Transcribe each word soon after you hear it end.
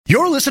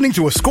You're listening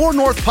to a Score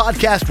North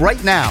podcast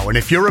right now, and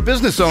if you're a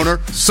business owner,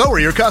 so are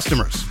your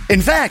customers.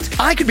 In fact,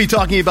 I could be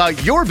talking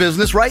about your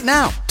business right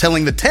now,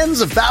 telling the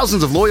tens of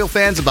thousands of loyal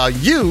fans about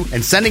you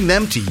and sending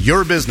them to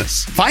your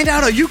business. Find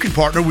out how you can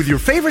partner with your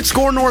favorite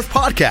Score North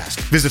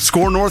podcast. Visit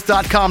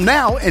scorenorth.com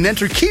now and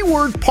enter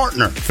keyword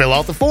partner. Fill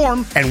out the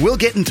form, and we'll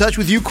get in touch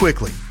with you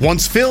quickly.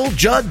 Once Phil,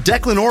 Judd,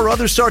 Declan, or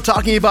others start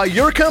talking about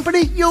your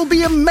company, you'll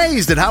be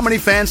amazed at how many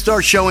fans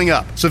start showing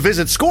up. So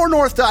visit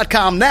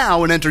scorenorth.com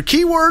now and enter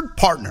keyword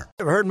partner.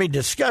 You've heard me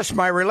discuss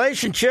my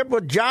relationship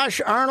with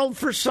Josh Arnold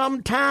for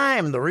some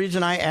time. The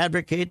reason I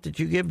advocate that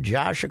you give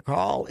Josh a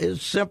call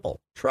is simple.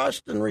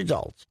 Trust and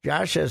results.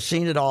 Josh has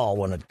seen it all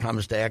when it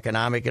comes to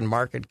economic and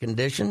market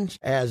conditions.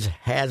 As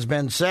has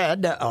been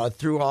said,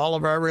 through all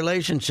of our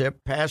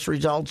relationship, past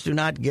results do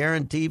not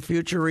guarantee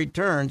future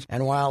returns.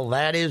 And while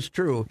that is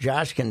true,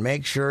 Josh can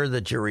make sure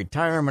that your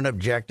retirement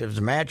objectives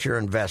match your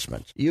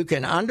investments. You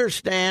can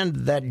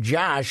understand that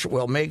Josh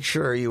will make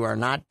sure you are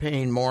not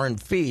paying more in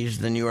fees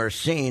than you are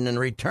seeing in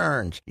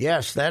returns.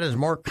 Yes, that is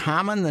more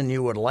common than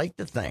you would like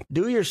to think.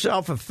 Do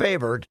yourself a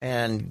favor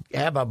and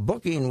have a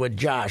booking with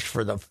Josh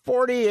for the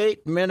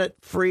 48-minute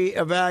free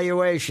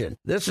evaluation.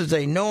 This is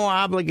a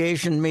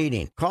no-obligation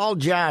meeting. Call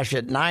Josh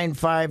at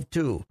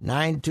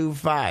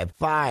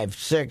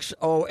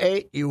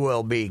 952-925-5608. You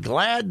will be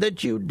glad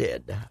that you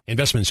did.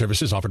 Investment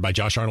services offered by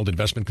Josh Arnold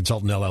Investment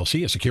Consultant,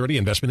 LLC, a security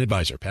investment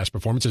advisor. Past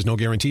performance is no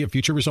guarantee of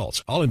future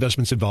results. All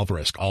investments involve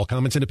risk. All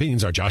comments and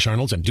opinions are Josh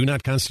Arnold's and do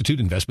not constitute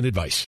investment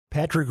advice.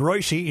 Patrick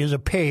Royce is a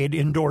paid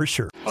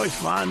endorser. Oh, it's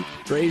fun,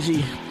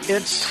 crazy.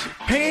 It's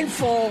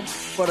painful,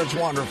 but it's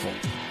wonderful.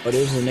 What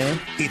is the name?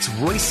 It's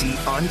Royce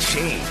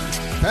Unchained.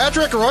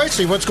 Patrick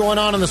Royce, what's going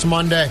on this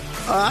Monday?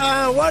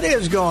 What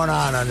is going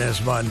on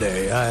this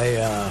Monday?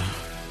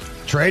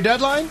 Trade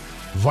deadline?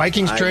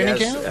 Vikings training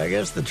camp? I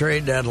guess the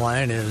trade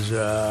deadline is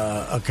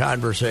a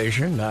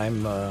conversation.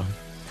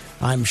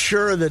 I'm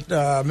sure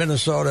that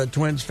Minnesota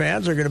Twins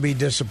fans are going to be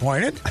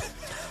disappointed,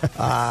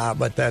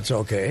 but that's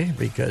okay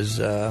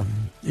because,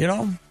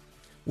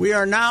 we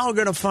are now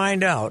going to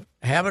find out,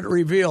 have it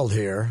revealed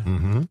here,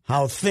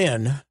 how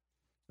thin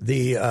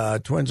the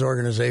Twins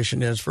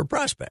organization is for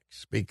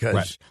prospects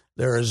because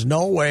there is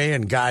no way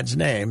in God's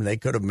name they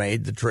could have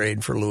made the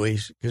trade for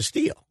Luis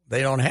Castillo.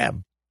 They don't have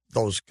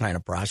those kind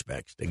of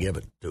prospects to give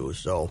it to.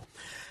 So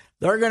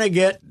they're going to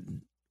get,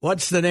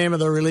 what's the name of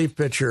the relief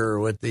pitcher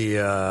with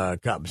the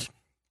Cubs?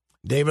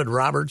 David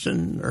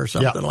Robertson or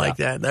something like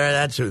that.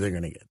 That's who they're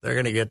going to get. They're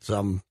going to get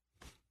some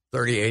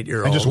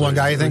 38-year-old. And just one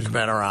guy, you think? Who's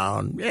been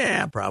around.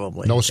 Yeah,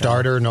 probably. No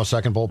starter, no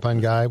second bullpen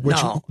guy?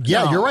 No,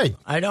 you're right.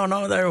 I don't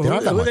know. Who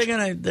are they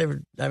going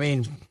to? I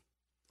mean,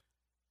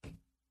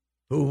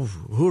 who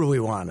do we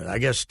want? I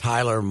guess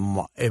Tyler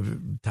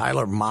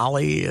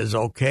Mahle is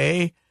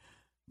okay,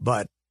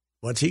 but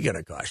what's he going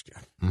to cost you?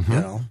 Mm-hmm. You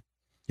know?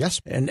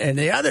 Yes. And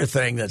the other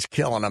thing that's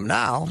killing him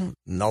now,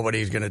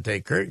 nobody's going to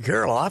take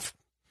Kirilloff.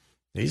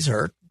 He's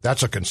hurt.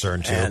 That's a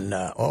concern, too. And,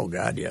 oh,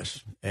 God,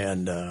 yes.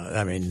 And,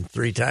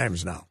 3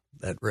 times now,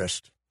 that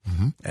wrist.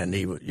 Mm-hmm. And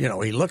he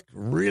looked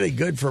really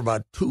good for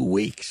about 2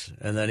 weeks.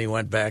 And then he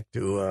went back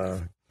to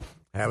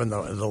having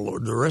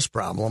the wrist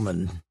problem.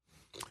 And,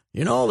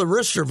 the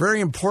wrists are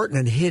very important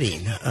in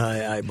hitting,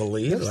 I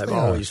believe. Yes, I've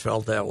always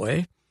felt that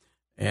way.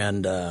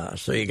 And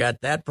so you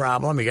got that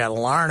problem. You got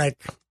Larnach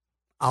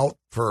out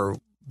for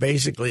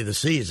basically the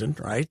season,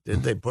 right?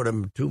 They put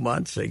him 2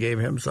 months. They gave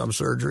him some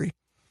surgery.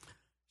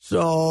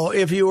 So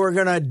if you were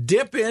going to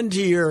dip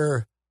into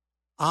your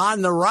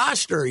on the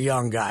roster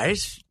young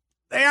guys,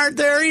 they aren't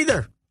there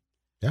either.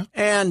 Yeah.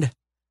 And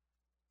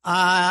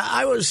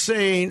I was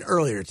saying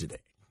earlier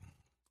today,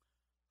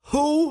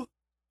 who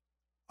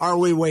are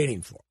we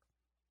waiting for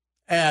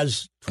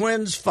as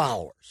Twins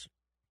followers?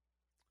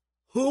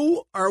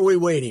 Who are we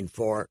waiting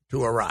for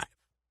to arrive?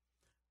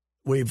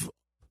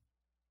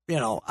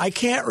 I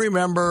can't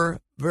remember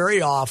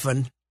very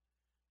often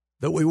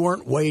that we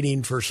weren't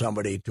waiting for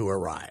somebody to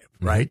arrive,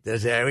 right?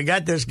 Mm-hmm. We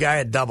got this guy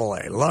at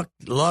AA.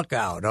 Look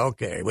out.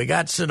 Okay. We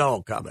got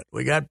Sano coming.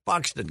 We got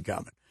Buxton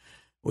coming.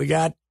 We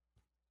got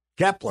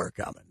Kepler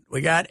coming.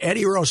 We got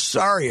Eddie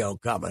Rosario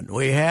coming.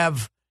 We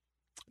have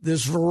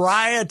this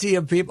variety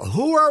of people.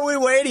 Who are we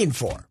waiting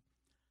for?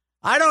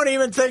 I don't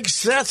even think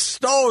Seth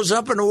Stowes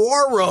up in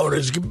War Road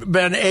has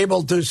been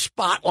able to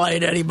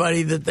spotlight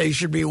anybody that they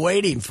should be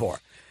waiting for.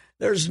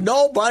 There's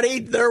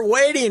nobody they're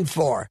waiting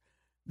for.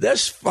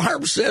 This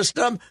farm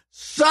system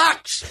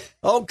sucks,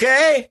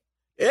 okay?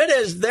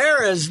 There's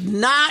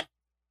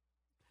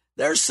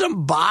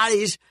some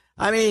bodies.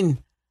 I mean,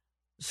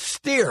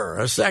 Steer,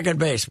 a second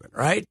baseman,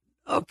 right?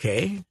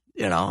 Okay,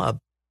 a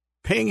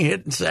ping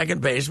hitting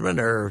second baseman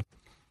are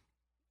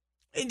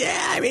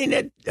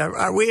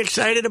we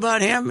excited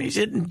about him? He's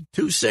hitting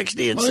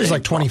 260 and he's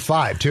like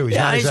 25, too. He's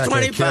not exactly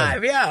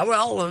 25, yeah.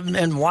 Well,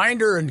 and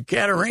Winder and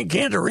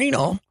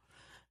Cantorino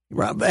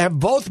have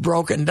both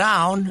broken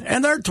down,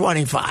 and they're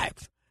 25.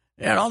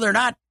 They're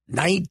not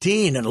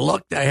 19 and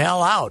look the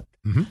hell out.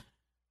 Mm-hmm.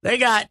 They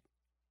got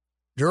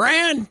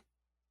Duran,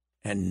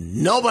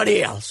 and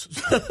nobody else.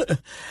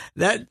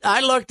 That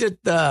I looked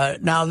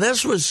at now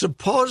this was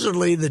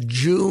supposedly the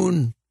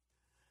June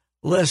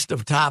list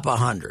of top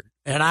 100.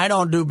 And I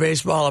don't do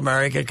Baseball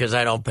America because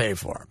I don't pay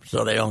for them,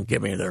 so they don't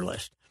give me their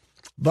list.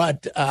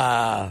 But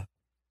I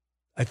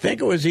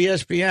think it was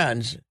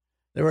ESPN's.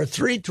 There were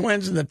 3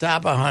 Twins in the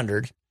top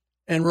 100,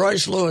 and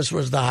Royce Lewis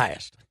was the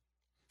highest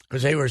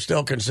because they were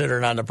still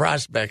considered on the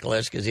prospect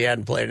list because he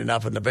hadn't played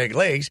enough in the big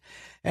leagues,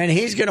 and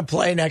he's going to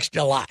play next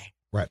July.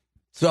 Right.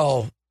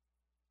 So,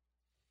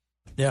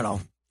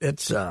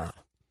 it's.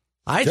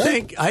 I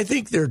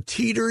think they're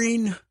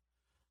teetering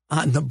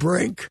on the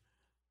brink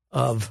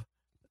of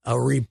a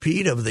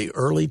repeat of the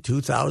early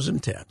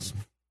 2010s.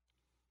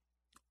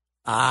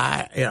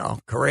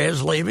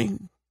 Correa's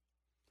leaving.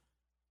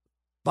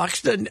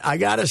 Buxton, I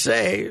got to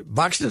say,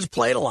 Buxton's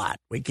played a lot.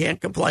 We can't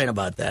complain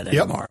about that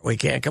anymore. Yep. We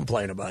can't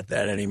complain about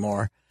that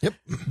anymore. Yep.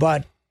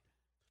 But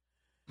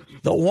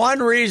the one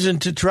reason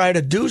to try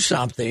to do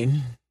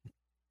something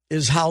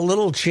is how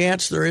little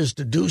chance there is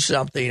to do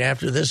something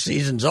after this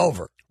season's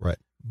over. Right.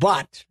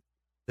 But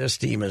this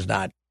team is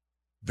not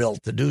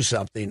built to do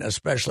something,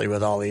 especially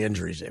with all the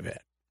injuries they've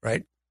had,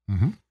 right?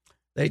 Mm-hmm.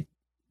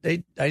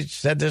 I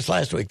said this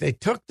last week. They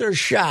took their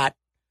shot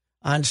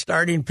on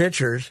starting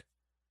pitchers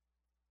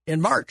in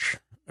March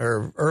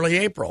or early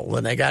April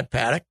when they got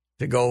Paddock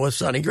to go with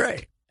Sonny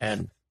Gray.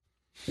 And,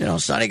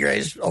 Sonny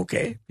Gray's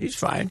okay. He's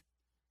fine.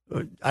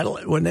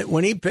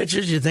 When he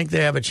pitches, you think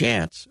they have a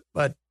chance.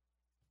 But,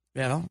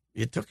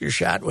 you took your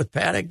shot with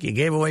Paddock. You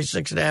gave away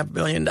 $6.5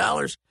 million.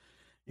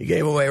 You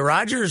gave away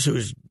Rogers,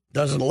 who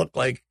doesn't look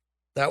like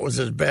that was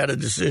as bad a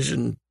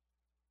decision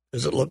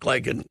as it looked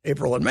like in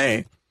April and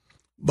May.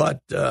 But,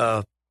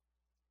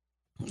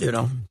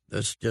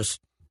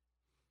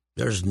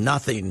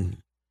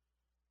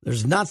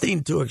 there's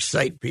nothing to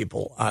excite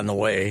people on the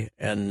way,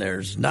 and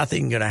there's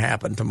nothing going to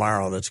happen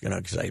tomorrow that's going to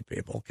excite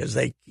people because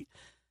the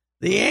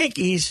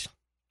Yankees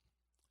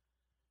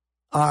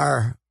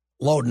are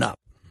loading up.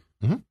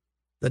 Mm-hmm.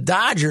 The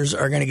Dodgers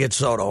are going to get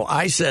Soto.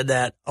 I said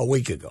that a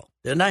week ago,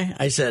 didn't I?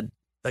 I said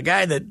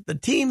the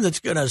team that's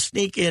going to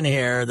sneak in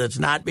here that's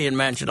not being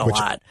mentioned a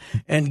lot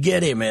and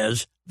get him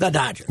is the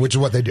Dodgers. Which is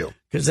what they do.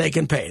 Because they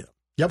can pay them.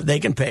 Yep. They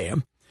can pay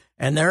him.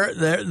 And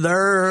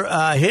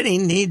their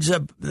hitting needs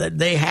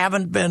they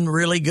haven't been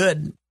really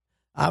good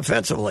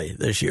offensively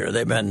this year.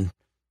 They've been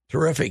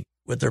terrific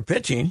with their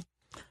pitching,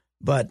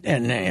 but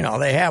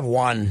they have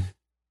won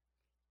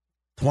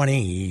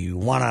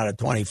 21 out of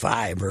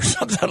 25 or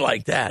something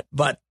like that.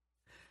 But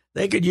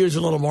they could use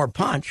a little more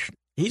punch.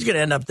 He's going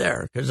to end up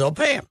there because they'll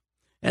pay him,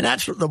 and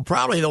that's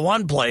probably the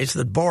one place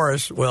that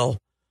Boris will,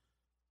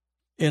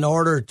 in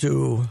order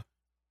to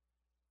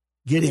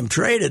get him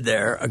traded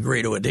there,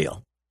 agree to a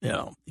deal.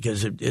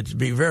 Because it'd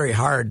be very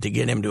hard to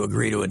get him to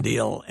agree to a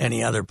deal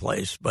any other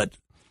place. But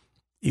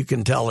you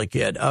can tell the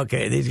kid,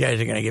 okay, these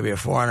guys are going to give you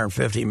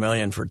 $450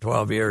 million for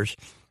 12 years,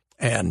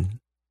 and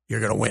you're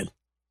going to win.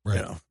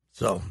 Right.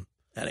 So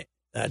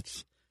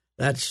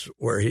that's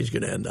where he's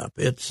going to end up.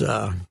 It's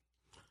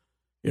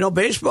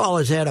baseball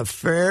has had a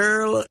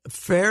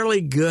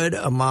fairly good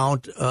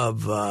amount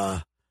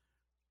of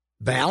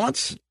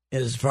balance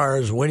as far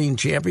as winning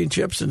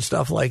championships and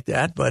stuff like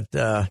that,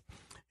 but.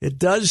 It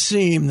does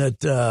seem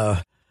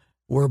that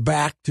we're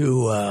back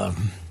to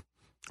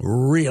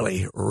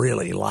really,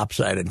 really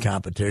lopsided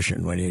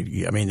competition.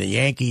 The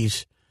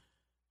Yankees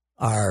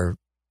are,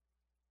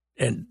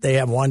 and they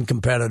have one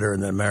competitor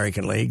in the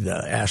American League,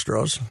 the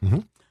Astros, mm-hmm.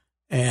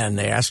 and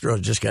the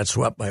Astros just got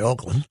swept by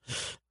Oakland,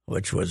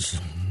 which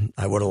was,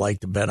 I would have liked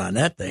to bet on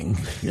that thing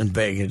in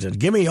Vegas.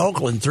 Give me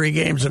Oakland 3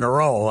 games in a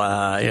row.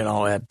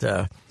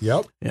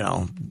 Yep.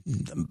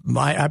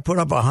 I put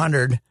up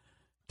 100.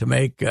 To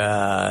make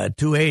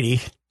 280,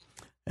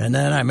 and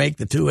then I make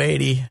the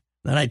 280,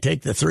 then I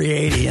take the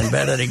 380 and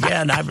bet it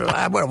again. I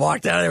would have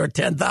walked out of there with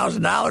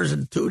 $10,000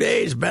 in 2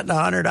 days betting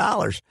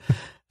 $100.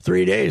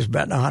 3 days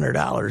betting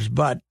 $100,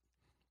 but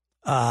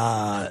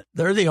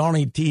they're the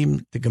only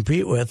team to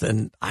compete with,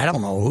 and I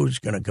don't know who's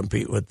going to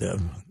compete with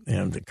the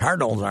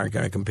Cardinals aren't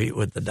going to compete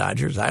with the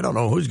Dodgers. I don't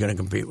know who's going to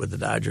compete with the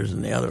Dodgers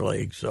in the other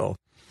league. So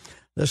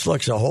this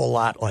looks a whole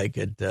lot like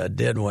it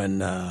did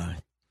when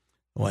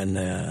in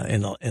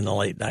the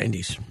late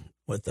 90s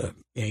with the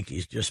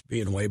Yankees just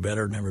being way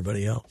better than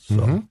everybody else.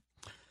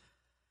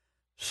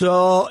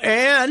 So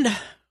and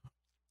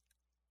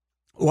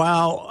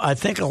while I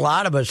think a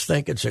lot of us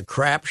think it's a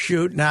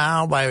crapshoot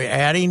now by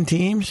adding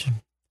teams,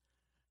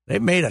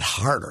 they've made it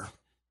harder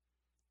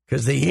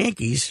because the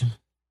Yankees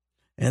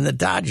and the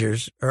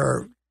Dodgers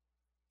are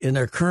in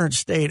their current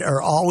state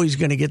are always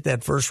going to get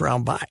that first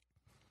round bye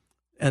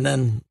and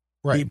then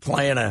be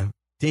playing a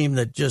team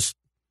that just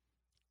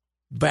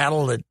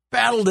battled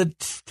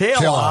its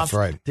tail off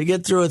to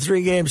get through a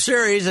 3-game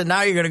series, and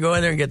now you're going to go in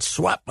there and get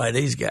swept by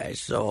these guys.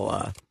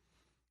 So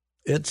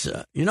it's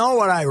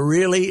what I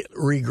really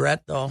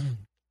regret, though?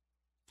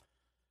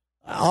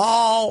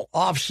 All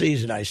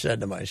off-season I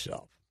said to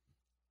myself,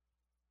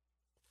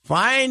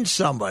 find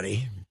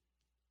somebody,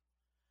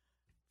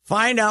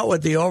 find out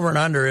what the over and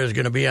under is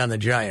going to be on the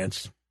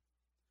Giants,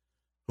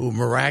 who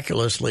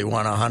miraculously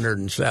won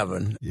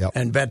 107 Yep.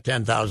 and bet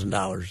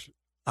 $10,000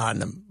 on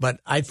them. But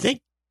I think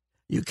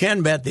you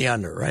can bet the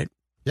under, right?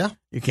 Yeah.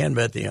 You can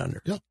bet the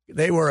under. Yeah.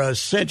 They were a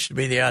cinch to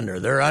be the under.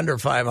 They're under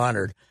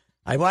 500.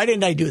 Why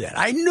didn't I do that?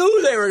 I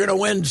knew they were going to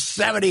win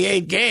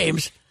 78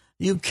 games.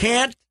 You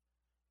can't,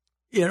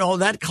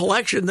 that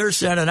collection they're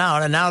sending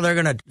out, and now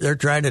they're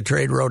trying to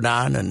trade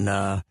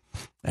Rodon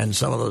and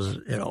some of those,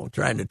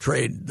 trying to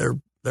trade.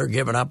 They're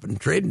giving up and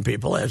trading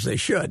people as they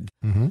should.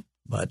 Mm-hmm.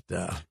 But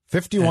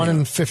 51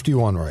 and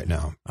 51 right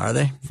now. Are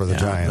they? For the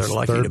Giants. They're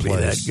lucky Third to be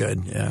place. that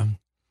good. Yeah.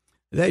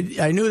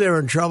 I knew they were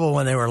in trouble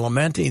when they were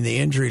lamenting the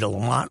injury to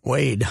Lamont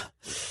Wade.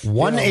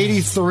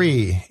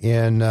 183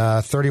 in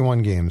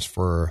 31 games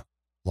for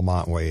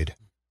Lamont Wade.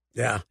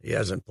 Yeah, he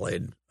hasn't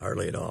played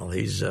hardly at all.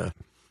 He's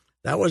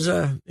that was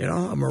a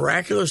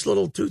miraculous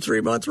little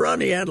 2-3 month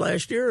run he had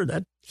last year.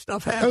 That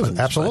stuff happens.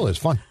 Absolutely, it's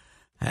fun.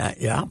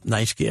 Yeah,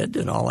 nice kid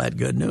and all that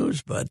good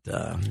news. But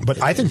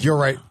I think you're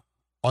right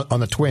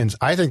on the Twins.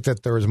 I think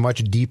that there's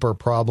much deeper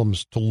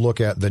problems to look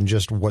at than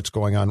just what's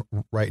going on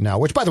right now,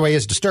 which, by the way,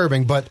 is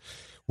disturbing. But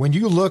when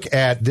you look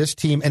at this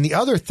team, and the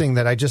other thing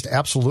that I just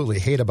absolutely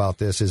hate about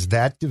this is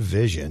that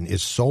division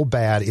is so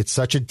bad. It's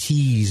such a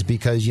tease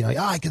because,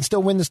 I can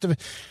still win this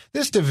division.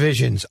 This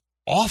division's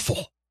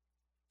awful.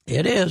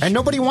 It is. And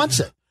nobody wants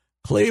it.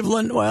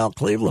 Cleveland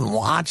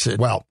wants it.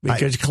 Well,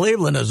 because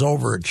Cleveland is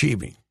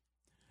overachieving.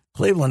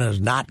 Cleveland is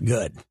not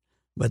good,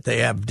 but they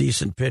have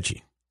decent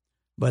pitching.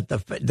 But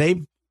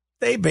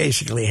they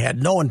basically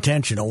had no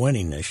intention of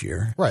winning this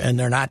year. Right. And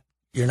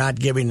you're not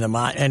giving them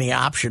any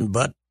option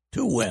but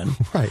to win.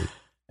 Right.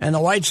 And the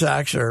White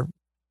Sox are,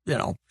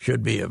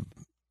 should be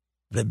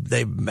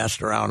they've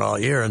messed around all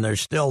year and they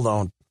still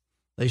don't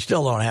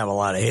have a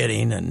lot of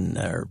hitting, and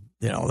their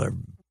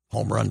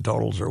home run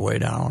totals are way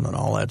down and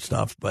all that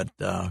stuff. But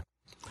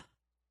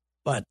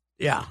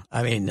yeah,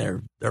 I mean,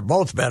 they're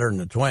both better than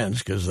the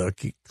Twins because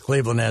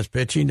Cleveland has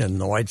pitching and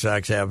the White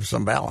Sox have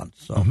some balance.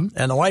 So,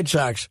 And the White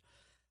Sox,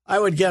 I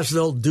would guess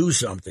they'll do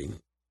something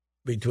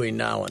between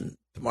now and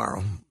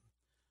tomorrow.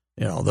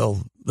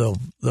 They'll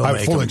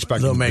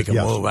make a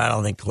move. I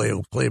don't think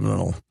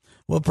Cleveland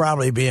will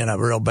probably be in a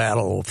real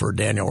battle for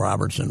Daniel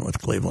Robertson with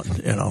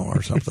Cleveland,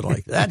 or something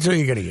like that. That's who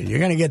you're going to get. You're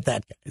going to get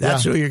that guy.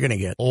 That's who you're going to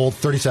get. Old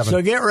 37.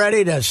 So get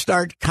ready to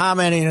start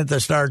commenting at the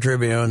Star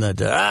Tribune that,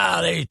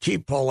 they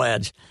cheap pull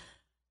ads.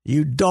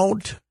 You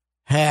don't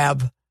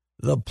have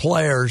the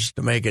players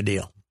to make a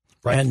deal.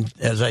 Right. And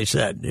as I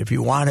said, if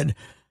you wanted,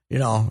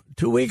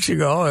 2 weeks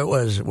ago it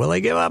was, will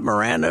they give up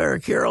Miranda or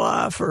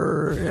Kirilloff?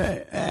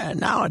 Or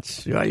now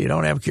it's, you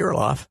don't have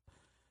Kirilloff.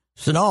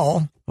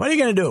 Sano, what are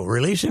you going to do?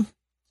 Release him?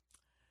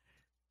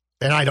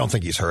 And I don't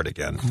think he's hurt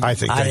again. I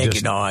do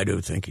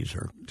think he's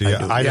hurt.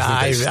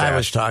 I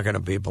was talking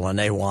to people and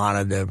they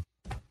wanted to.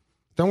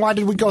 Then why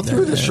did we go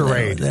through this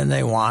charade? Then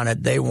they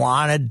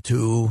wanted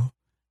to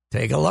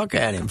take a look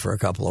at him for a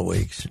couple of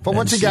weeks.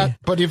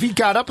 But if he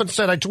got up and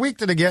said, I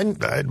tweaked it again,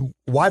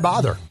 why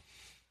bother?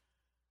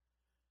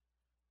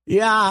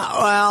 Yeah,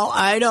 well,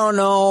 I don't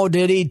know.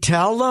 Did he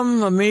tell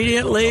them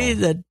immediately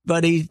that?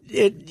 But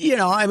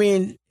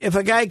if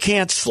a guy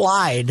can't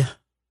slide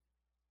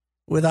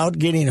without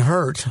getting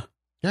hurt,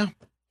 yeah,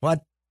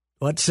 what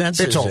sense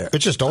is there?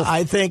 It's just over.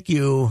 I think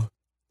you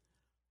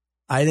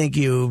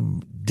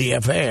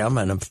DFA him,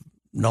 and if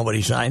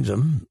nobody signs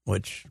him,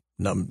 which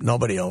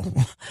nobody's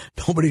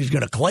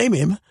going to claim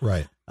him,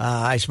 right?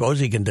 I suppose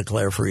he can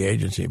declare free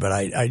agency, but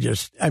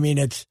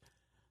it's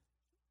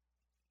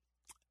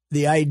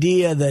the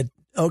idea that,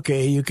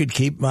 okay, you could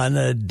keep him on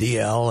the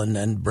DL and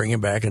then bring him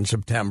back in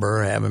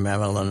September, have him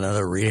have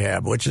another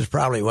rehab, which is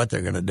probably what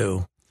they're going to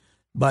do.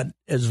 But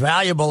as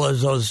valuable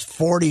as those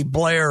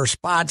 40-player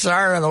spots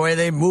are, the way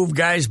they move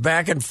guys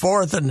back and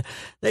forth, and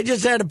they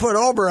just had to put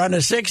Ober on a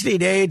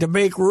 60-day to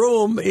make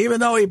room, even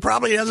though he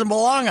probably doesn't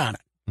belong on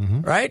it,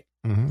 right?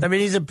 Mm-hmm. I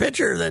mean, he's a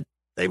pitcher that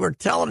they were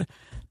telling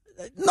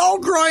no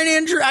groin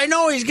injury. I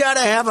know he's got to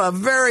have a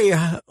very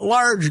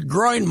large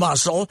groin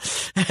muscle,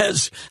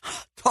 as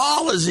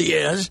tall as he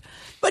is,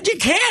 but you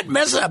can't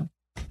miss a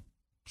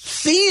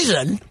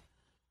season,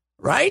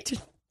 right?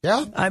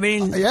 Yeah. I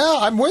mean,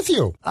 I'm with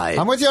you.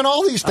 I'm with you on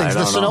all these things.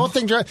 The Sano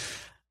thing,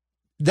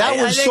 that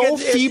was so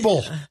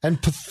feeble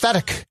and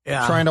pathetic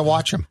trying to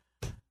watch him.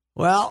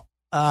 Well,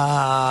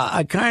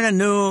 I kind of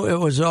knew it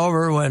was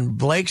over when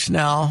Blake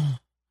Snell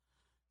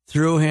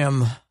threw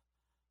him.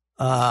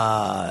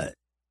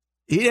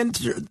 He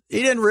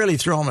didn't really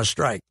throw him a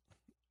strike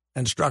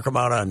and struck him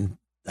out on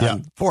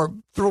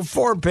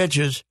four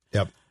pitches.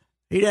 Yep.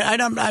 I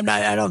don't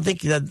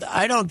think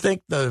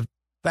the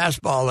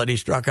fastball that he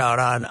struck out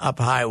on up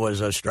high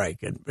was a strike.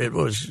 It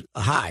was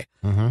high,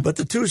 but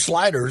the two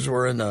sliders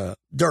were in the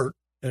dirt,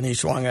 and he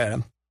swung at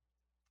him.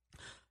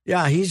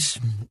 Yeah,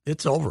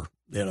 it's over.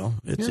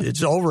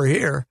 It's over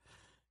here.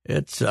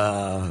 It's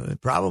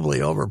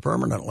probably over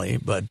permanently,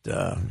 but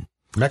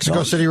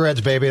Mexico City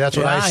Reds, baby. That's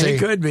what I see. He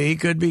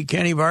could be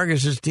Kenny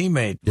Vargas'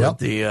 teammate with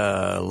the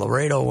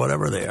Laredo,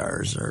 whatever they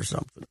are, or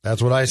something.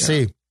 That's what I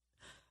see.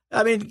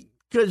 I mean,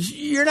 because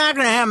you're not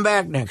going to have him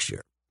back next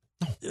year.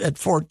 at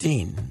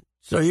 14.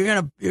 So you're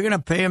gonna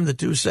pay him the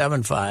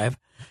 $275,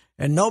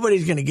 and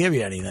nobody's gonna give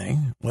you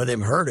anything with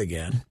him hurt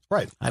again.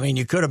 Right. I mean,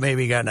 you could have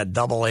maybe gotten a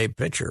double-A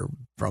pitcher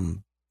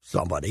from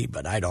somebody,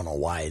 but I don't know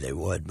why they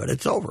would. But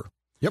it's over.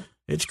 Yep.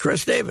 It's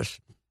Chris Davis.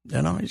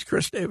 He's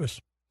Chris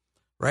Davis,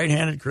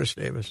 right-handed Chris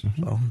Davis.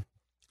 Mm-hmm. So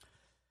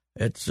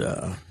it's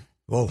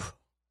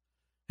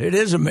it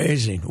is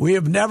amazing. We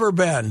have never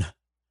been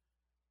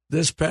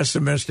this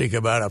pessimistic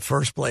about a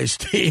first-place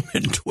team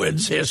in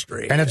Twins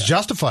history, and it's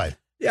justified.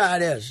 Yeah,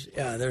 it is.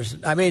 Yeah,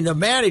 the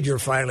manager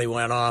finally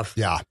went off.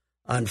 Yeah.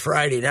 On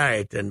Friday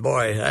night, and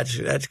boy,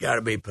 that's got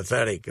to be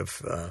pathetic.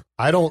 If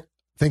I don't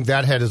think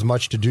that had as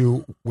much to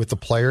do with the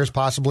players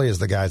possibly as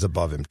the guys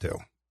above him too.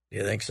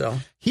 You think so?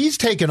 He's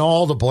taken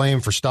all the blame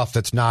for stuff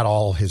that's not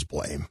all his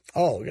blame.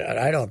 Oh God,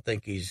 I don't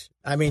think he's.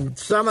 I mean,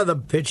 some of the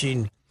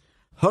pitching,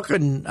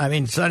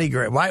 Sonny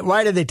Gray.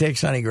 Why did they take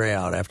Sonny Gray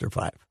out after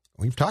 5?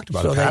 We've talked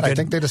about it, Pat. I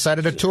think they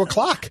decided at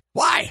 2:00.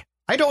 Why?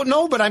 I don't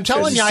know, but I'm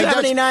telling you.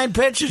 79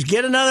 pitches,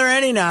 get another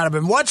inning out of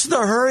him. What's the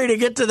hurry to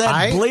get to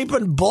that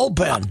bleeping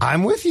bullpen?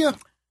 I'm with you.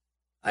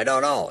 I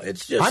don't know.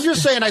 It's just. I'm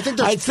just saying, I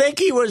think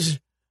he was,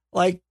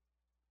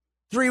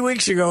 3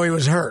 weeks ago, he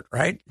was hurt,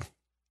 right?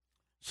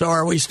 So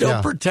are we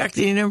still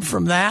protecting him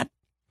from that?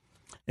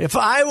 If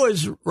I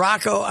was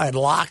Rocco, I'd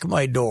lock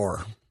my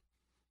door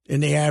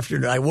in the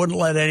afternoon. I wouldn't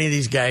let any of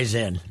these guys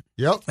in.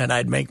 Yep. And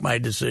I'd make my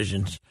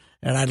decisions.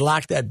 And I'd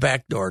lock that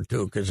back door,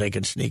 too, because they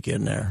can sneak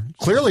in there.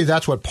 Clearly,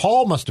 that's what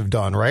Paul must have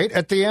done, right,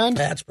 at the end?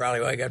 That's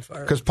probably why I got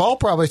fired. Because Paul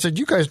probably said,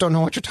 you guys don't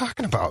know what you're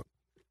talking about.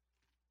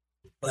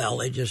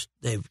 Well,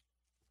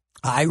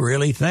 I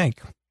really think,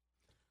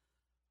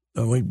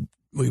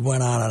 we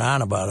went on and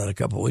on about it a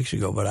couple of weeks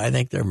ago, but I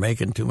think they're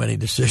making too many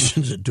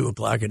decisions at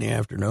 2:00 in the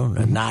afternoon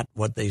and not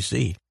what they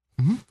see.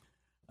 Mm-hmm.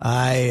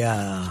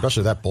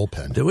 Especially that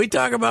bullpen. Did we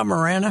talk about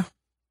Miranda?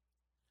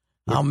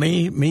 How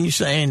me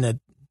saying that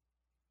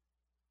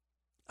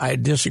I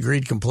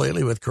disagreed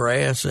completely with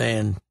Correa,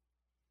 saying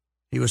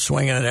he was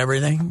swinging at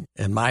everything,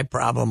 and my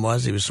problem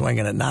was he was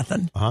swinging at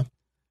nothing. Uh-huh.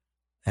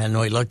 And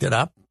we looked it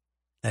up,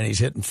 and he's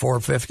hitting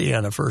 450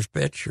 on the first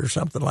pitch or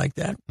something like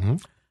that. Mm-hmm.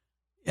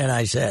 And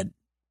I said,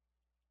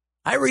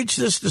 I reached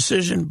this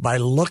decision by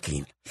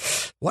looking.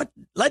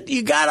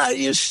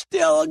 You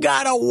still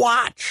gotta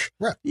watch.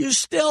 Right. You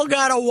still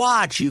gotta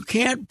watch. You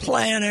can't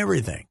plan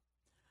everything.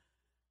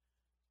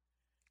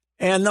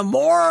 And the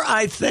more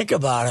I think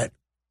about it,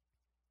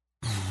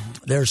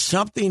 there's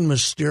something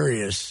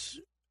mysterious,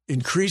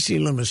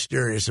 increasingly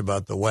mysterious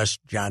about the Wes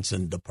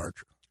Johnson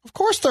departure. Of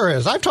course there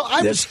is.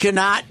 This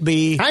cannot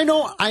be. I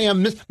know I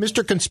am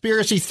Mr.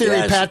 Conspiracy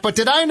Theory, Pat, but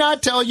did I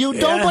not tell you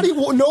nobody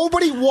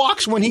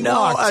walks when he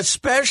walks? No,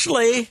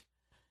 especially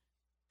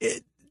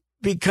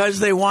because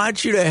they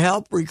want you to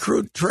help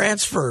recruit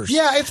transfers.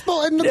 Yeah, it's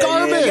in the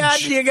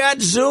garbage. You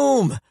got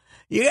Zoom.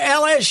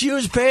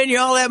 LSU's paying you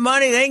all that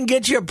money. They can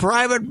get you a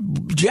private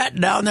jet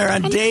down there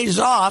on days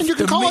off. And you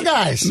can call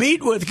guys.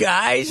 Meet with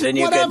guys. And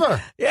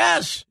whatever.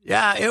 Yes.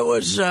 Yeah, it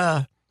was.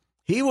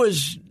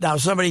 Now,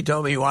 somebody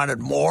told me he wanted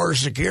more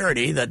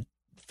security. That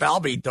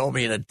Falvey told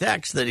me in a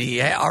text that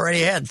he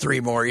already had 3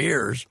 more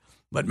years,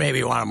 but maybe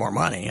he wanted more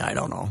money. I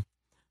don't know.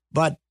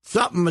 But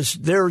something was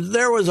there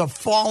was a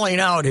falling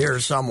out here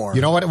somewhere.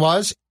 You know what it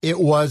was? It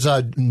was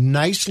a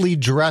nicely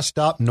dressed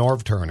up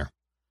Norv Turner.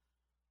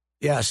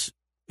 Yes,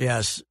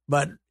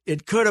 but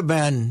it could have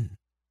been.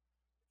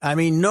 I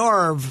mean,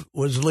 Norv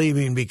was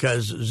leaving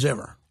because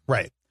Zimmer.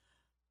 Right.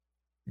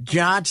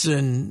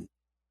 Johnson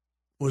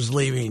was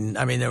leaving.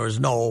 I mean, there was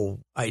no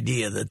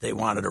idea that they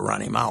wanted to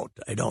run him out,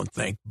 I don't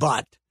think.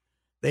 But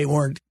they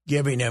weren't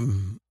giving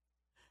him.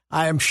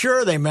 I am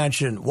sure they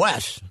mentioned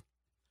Wes.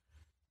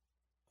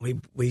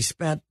 We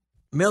spent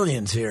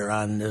millions here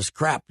on this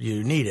crap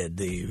you needed,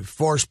 the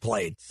force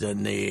plates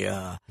and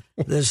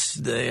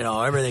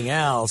everything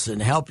else,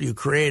 and help you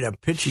create a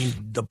pitching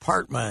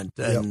department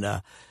and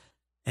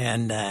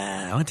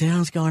what the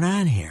hell's going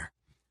on here?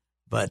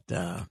 But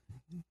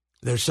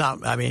there's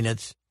some. I mean,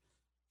 it's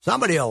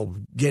somebody will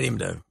get him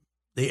to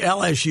the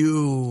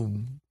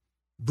LSU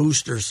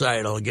booster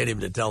site will get him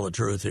to tell the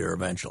truth here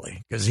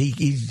eventually because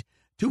he's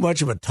too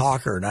much of a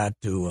talker not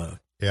to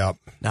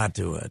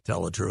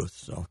tell the truth.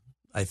 So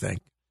I think.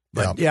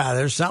 But,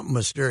 there's something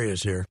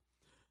mysterious here.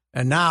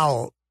 And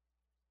now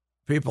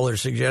people are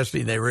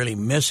suggesting they really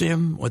miss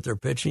him with their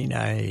pitching.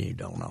 I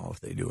don't know if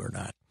they do or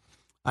not.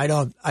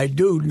 I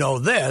do know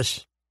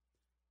this.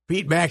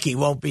 Pete Mackey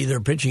won't be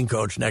their pitching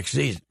coach next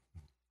season.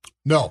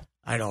 No.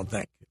 I don't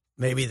think.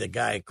 Maybe the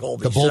guy,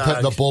 Colby the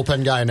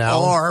bullpen guy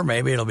now. Or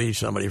maybe it'll be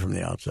somebody from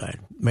the outside.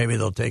 Maybe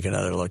they'll take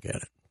another look at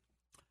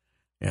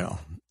it.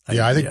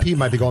 I think Pete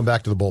might be going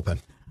back to the bullpen.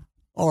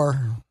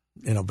 Or,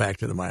 back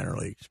to the minor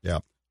leagues. Yeah.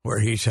 Where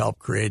he helped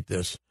create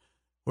this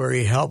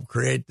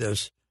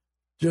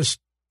just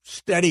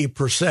steady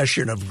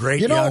procession of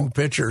great young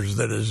pitchers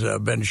that has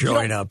been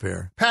showing up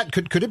here. Pat,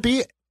 could it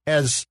be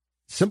as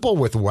simple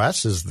with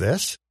Wes as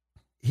this?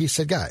 He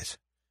said, guys,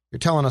 you're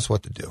telling us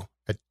what to do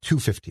at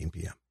 2:15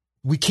 p.m.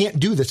 We can't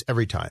do this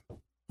every time.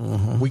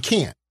 Mm-hmm. We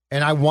can't.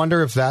 And I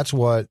wonder if that's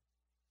what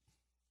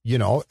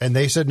and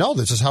they said, no,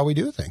 this is how we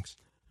do things.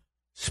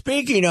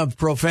 Speaking of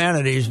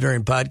profanities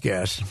during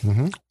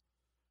podcasts,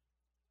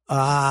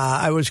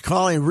 I was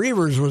calling.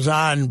 Reavers was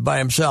on by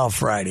himself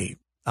Friday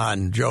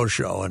on Joe's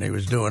show, and he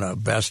was doing a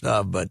best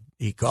of, but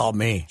he called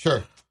me.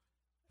 Sure.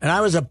 And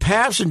I was a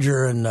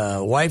passenger in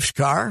the wife's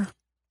car.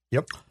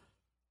 Yep.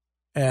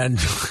 And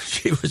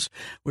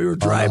we were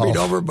driving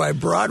over by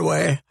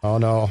Broadway. Oh,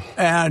 no.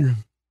 And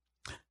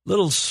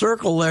little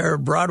circle there,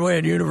 Broadway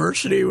and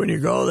University, when you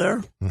go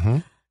there. Mm-hmm.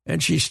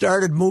 And she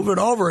started moving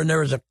over, and there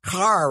was a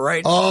car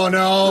right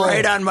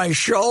on my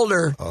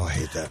shoulder. Oh, I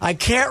hate that. I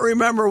can't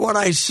remember what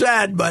I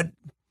said, but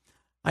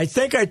I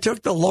think I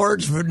took the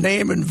Lord's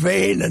name in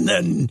vain, and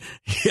then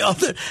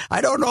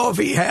I don't know if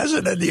he has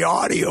it in the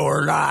audio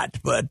or not,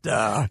 but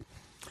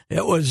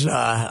it was.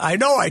 I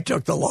know I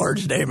took the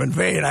Lord's name in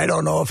vain. I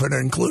don't know if it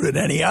included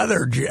any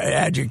other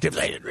adjectives.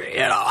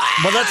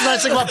 But that's the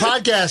nice thing about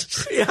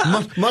podcasts.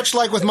 Yeah. Much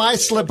like with my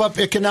slip up,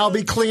 it can now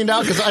be cleaned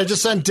out because I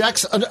just sent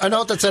Dex a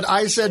note that said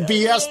I said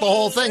BS the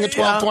whole thing at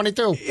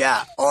 12:22.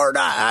 Yeah, or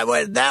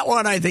not. That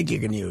one I think you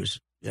can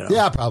use.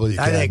 Yeah, probably. You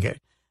can. I think.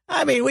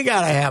 I mean, we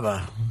got to have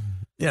a.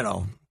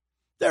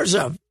 There's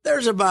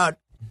about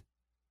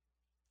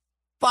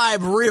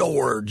 5 real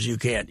words you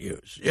can't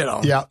use.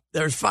 Yeah.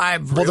 There's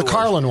 5. Well, the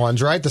Carlin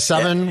ones, right? The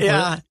 7.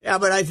 Yeah,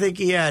 but I think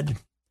he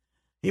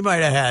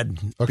might have had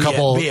a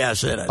couple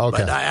BS in it. Okay.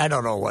 But I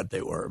don't know what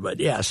they were. But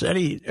yes,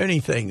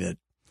 anything that.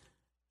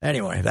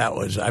 Anyway, that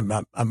was.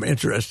 I'm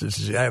interested to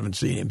see. I haven't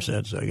seen him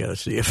since. I got to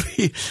see if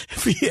he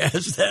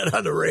has that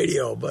on the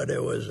radio. But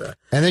it was.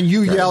 And then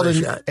you yelled,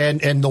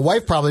 and the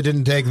wife probably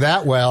didn't take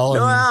that well.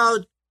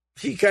 Well,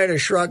 she kind of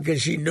shrugged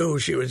because she knew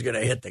she was going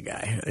to hit the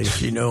guy.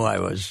 She knew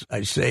I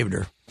saved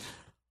her.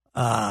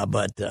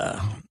 But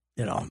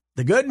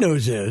the good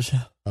news is,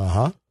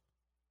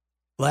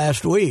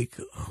 last week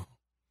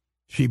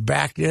she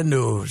backed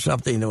into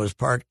something that was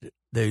parked.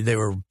 They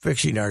were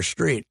fixing our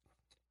street,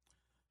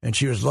 and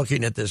she was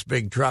looking at this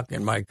big truck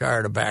in my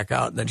car to back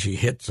out, and then she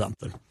hit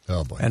something.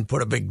 Oh boy! And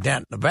put a big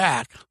dent in the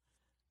back.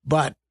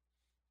 But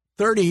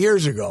 30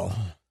 years ago,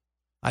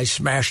 I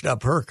smashed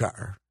up her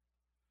car.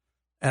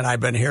 And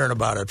I've been hearing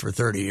about it for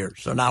 30 years.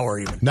 So now we're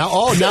even.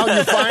 Now you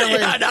finally.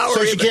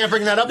 So she can't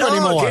bring that up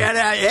anymore.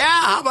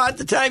 How about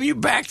the time you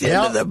backed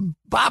into the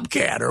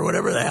Bobcat or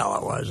whatever the hell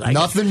it was?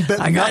 Nothing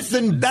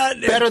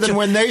better than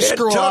when they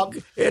screw up.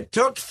 It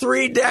took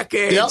 3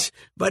 decades,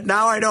 but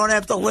now I don't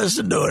have to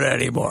listen to it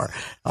anymore.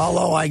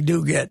 Although I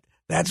do get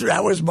that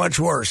was much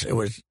worse. It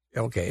was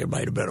okay. It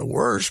might have been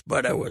worse,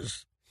 but it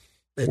was.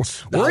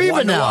 We're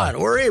even now.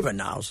 We're even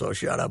now. So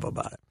shut up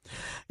about it.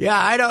 Yeah,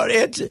 I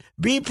don't.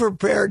 Be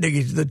prepared.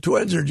 The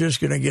Twins are just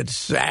going to get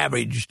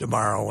savage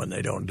tomorrow when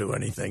they don't do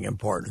anything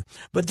important.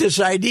 But this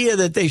idea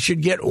that they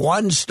should get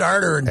 1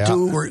 starter and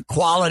 2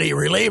 quality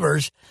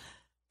relievers,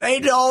 they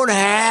don't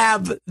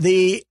have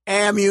the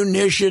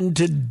ammunition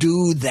to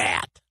do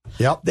that.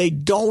 Yep, they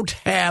don't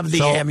have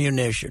the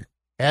ammunition.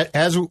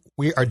 As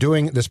we are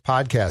doing this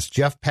podcast,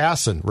 Jeff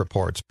Passan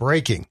reports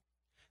breaking: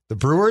 the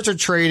Brewers are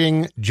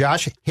trading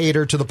Josh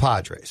Hader to the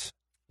Padres.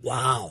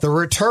 Wow. The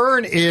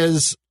return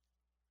is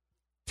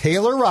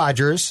Taylor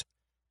Rogers,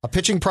 a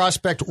pitching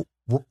prospect,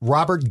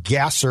 Robert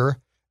Gasser,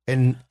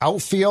 an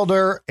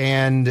outfielder,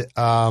 and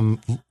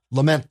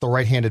Lament, the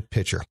right-handed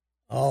pitcher.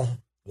 Oh,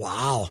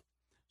 wow.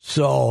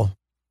 So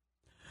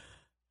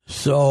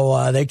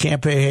they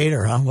can't pay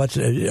Hader,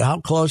 huh?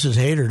 How close is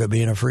Hader to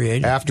being a free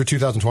agent? After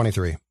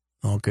 2023.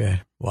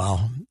 Okay.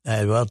 Wow.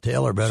 Well,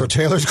 Taylor better. So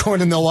Tayller's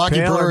going to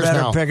Milwaukee Brewers better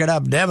now. Pick it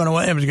up. Devin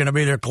Williams is going to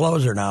be their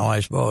closer now, I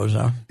suppose,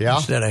 huh? Yeah.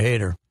 Instead of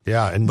Hader.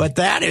 Yeah. But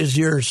that is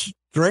your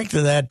strength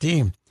of that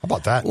team. How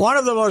about that? One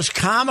of the most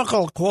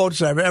comical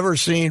quotes I've ever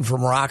seen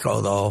from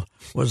Rocco, though,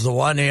 was the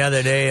one the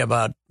other day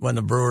about when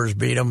the Brewers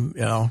beat them,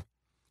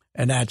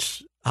 and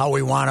that's how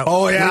we want to.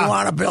 Oh, yeah. We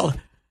want to build.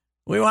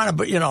 We want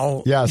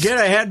to, yes. Get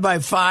ahead by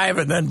 5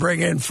 and then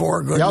bring in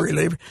 4 good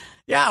relievers.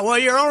 Yeah, well,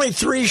 you're only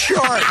 3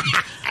 short.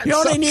 You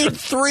only need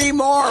 3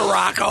 more,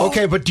 Rocco.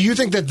 Okay, but do you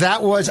think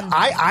that was?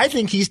 I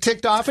think he's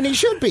ticked off, and he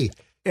should be.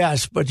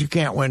 Yes, but you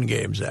can't win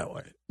games that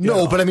way.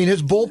 No, but I mean,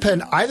 his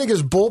bullpen, I think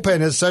his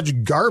bullpen is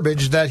such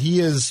garbage that he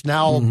is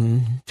now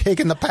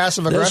taking the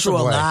passive-aggressive way.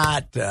 This will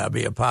not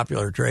be a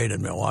popular trade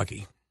in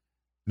Milwaukee.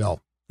 No.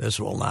 This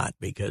will not,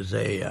 because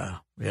they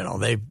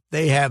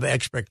have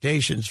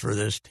expectations for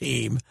this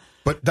team.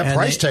 But the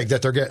price tag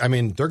that they're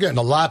getting, they're getting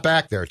a lot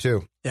back there,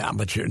 too. Yeah,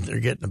 but they're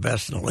getting the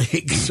best in the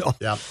league. So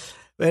yeah.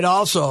 It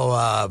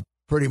also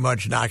pretty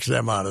much knocks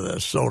them out of the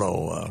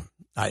Soto.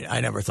 I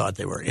never thought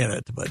they were in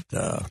it, but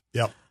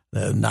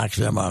knocks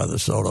them out of the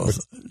Soto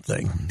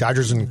thing.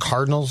 Dodgers and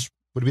Cardinals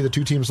would be the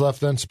 2 teams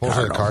left then?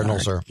 Supposedly the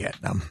Cardinals are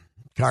getting them.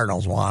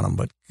 Cardinals want them,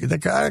 but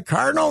the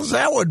Cardinals,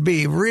 that would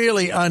be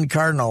really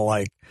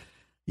un-Cardinal-like.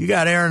 You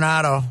got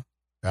Arenado.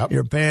 Yep.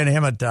 You're paying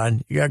him a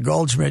ton. You got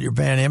Goldschmidt. You're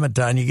paying him a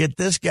ton. You get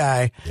this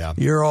guy. Yep.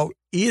 You're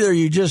either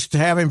you just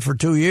have him for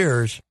 2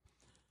 years,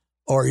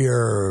 or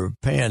you're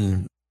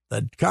paying.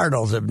 The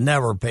Cardinals have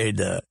never paid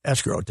the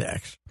escrow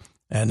tax,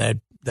 and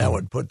that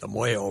would put them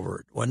way over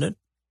it, wouldn't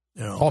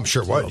it? I'm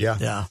sure it would. Yeah.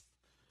 Yeah.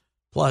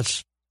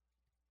 Plus,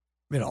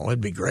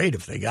 it'd be great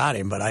if they got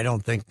him, but I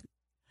don't think.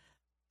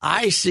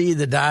 I see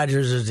the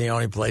Dodgers as the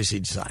only place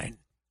he'd sign.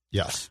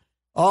 Yes.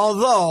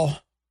 Although,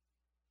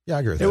 yeah, I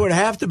agree with it would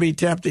have to be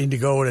tempting to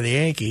go to the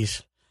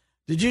Yankees.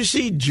 Did you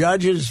see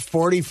Judge's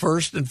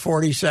 41st and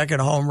 42nd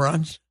home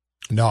runs?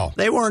 No.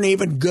 They weren't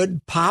even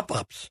good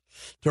pop-ups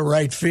to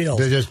right field.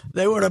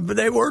 They weren't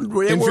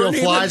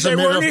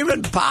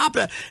even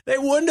popping. They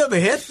wouldn't have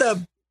hit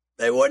the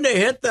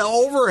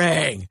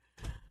overhang.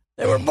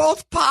 They were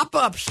both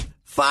pop-ups.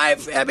 There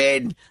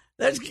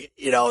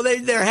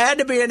had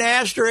to be an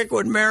asterisk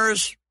when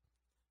Maris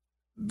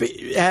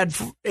had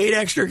 8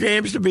 extra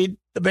games to beat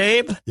the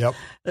Babe. Yep.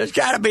 There's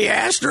got to be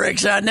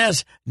asterisks on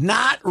this.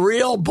 Not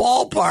real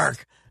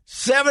ballpark.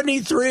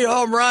 73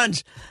 home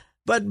runs.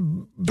 But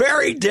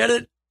Barry did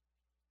it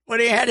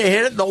when he had to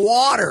hit it in the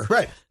water.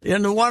 Right.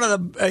 In one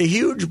of a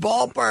huge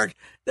ballpark.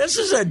 This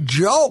is a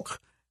joke.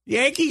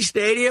 Yankee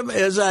Stadium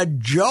is a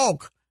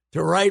joke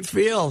to right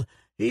field.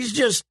 He's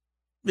just,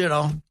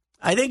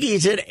 I think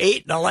he's hit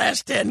 8 in the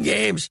last 10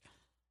 games.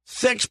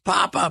 6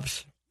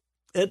 pop-ups.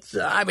 It's,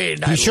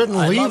 he shouldn't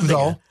leave,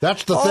 though.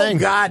 That's the thing. Oh,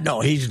 God,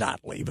 no, he's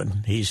not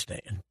leaving. He's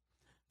staying.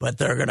 But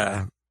they're going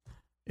to,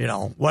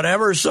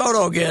 whatever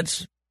Soto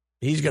gets,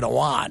 he's going to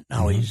want.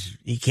 Now,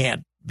 he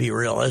can't be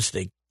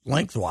realistic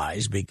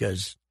lengthwise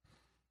because,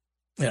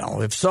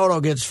 if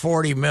Soto gets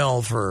 $40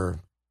 million for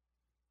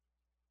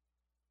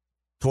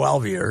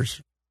 12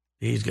 years,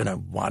 he's going to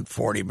want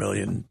 $40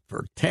 million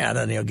for 10,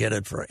 and he'll get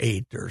it for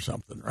 8 or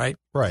something, right?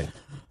 Right.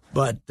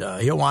 But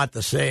he'll want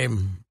the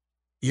same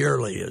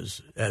yearly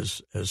as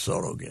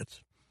Soto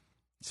gets.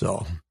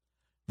 So,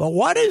 but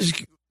what is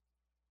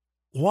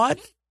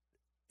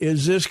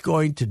this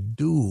going to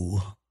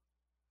do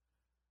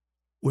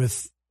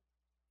with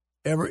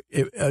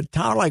a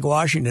town like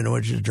Washington,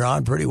 which is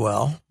drawn pretty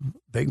well,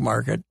 big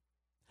market?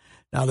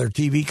 Now their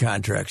TV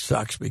contract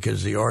sucks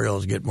because the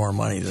Orioles get more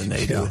money than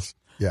they do.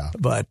 Yeah.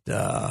 But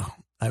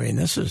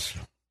this is,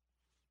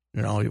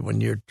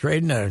 when you're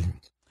trading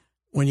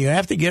when you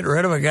have to get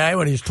rid of a guy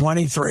when he's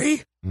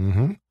 23.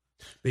 Mm-hmm.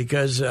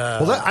 Because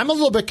I'm a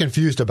little bit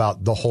confused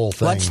about the whole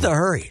thing. What's the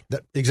hurry?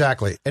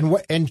 Exactly,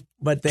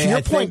 but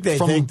I think they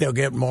think they'll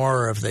get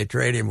more if they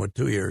trade him with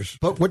 2 years.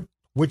 But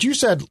what you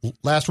said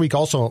last week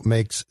also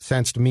makes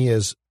sense to me.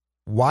 Is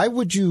why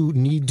would you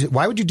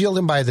deal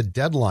him by the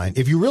deadline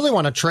if you really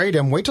want to trade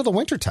him? Wait till the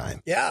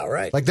wintertime. Yeah,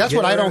 right. Like that's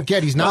what I don't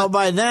get. He's not. Well,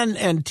 by then,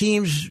 and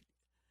teams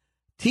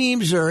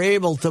are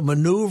able to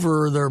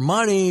maneuver their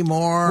money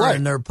more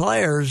and their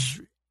players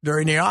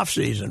during the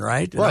offseason,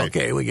 right? Right.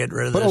 Okay, we get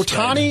rid of but this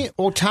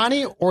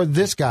Ohtani or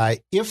this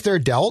guy, if they're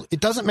dealt, it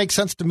doesn't make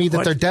sense to me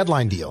that they're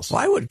deadline deals.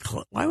 Why would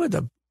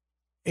the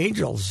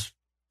Angels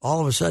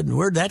all of a sudden,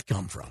 where'd that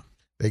come from?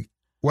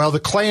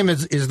 The claim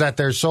is that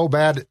they're so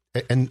bad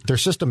and their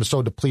system is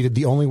so depleted,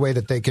 the only way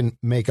that they can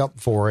make up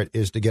for it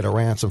is to get a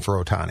ransom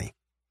for Ohtani.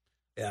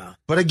 Yeah.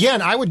 But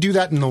again, I would do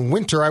that in the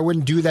winter. I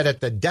wouldn't do that at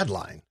the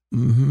deadline.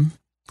 Mm-hmm.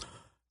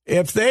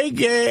 If they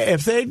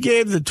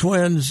gave the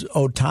Twins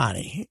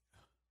Ohtani,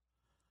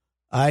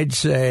 I'd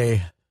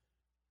say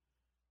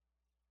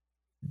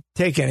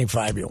take any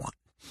 5 you want.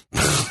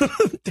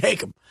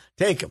 Take him.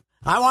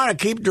 I want to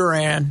keep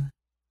Duran.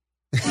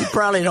 You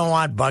probably don't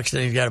want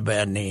Buxton. He's got a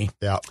bad knee.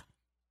 Yeah.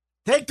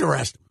 Take the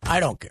rest. I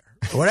don't care.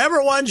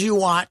 Whatever ones you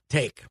want,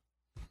 take.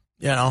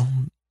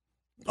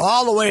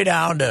 All the way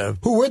down to...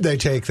 Who would they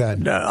take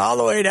then? All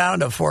the way down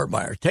to Fort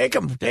Myers. Take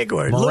them. Take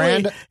away.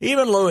 Miranda? Louis,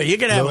 even Louis. You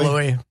can have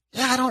Louis.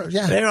 Yeah,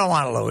 They don't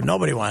want Louis.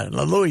 Nobody wants it.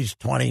 Louis 6.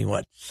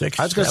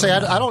 I was going to say,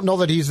 I don't know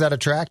that he's that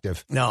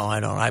attractive. No, I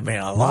don't. I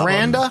love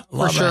Miranda, him.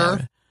 Love for sure.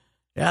 Miranda.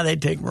 Yeah,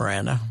 they'd take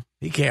Miranda.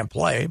 He can't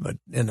play, but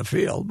in the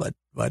field, but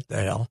what the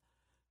hell.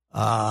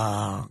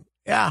 And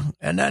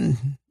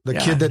then... The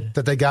kid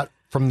that they got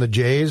from the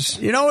Jays.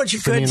 You know what you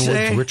could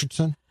say? Woods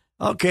Richardson.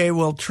 Okay,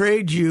 we'll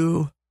trade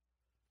you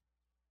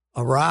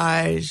a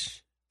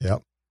Rise.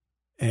 Yep.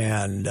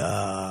 And,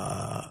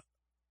 a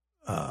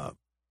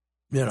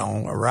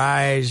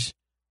Rise.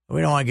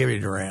 We don't want to give you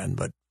Duran,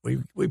 but we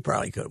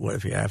probably could. What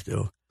if you have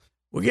to?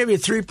 We'll give you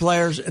 3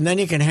 players, and then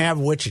you can have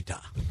Wichita.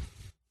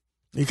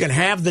 You can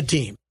have the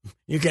team.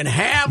 You can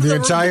have the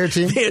entire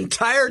team. The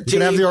entire team. You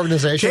can have the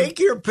organization. Take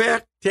your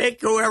pick.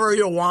 Take whoever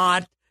you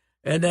want,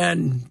 and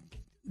then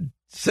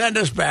send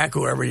us back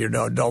whoever you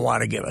don't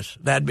want to give us.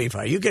 That'd be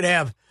fine. You could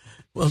have.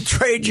 We'll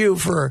trade you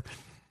for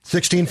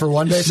 16 for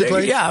one,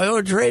 basically. Yeah,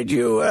 we'll trade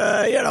you.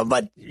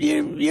 But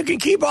you can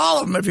keep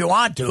all of them if you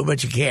want to,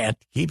 but you can't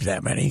keep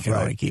that many. You can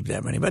only keep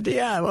that many. But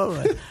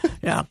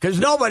because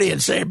nobody in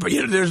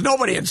there's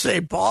nobody in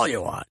St. Paul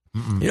you want.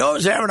 Mm-mm.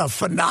 Who's having a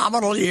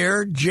phenomenal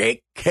year?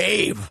 Jake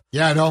Cave.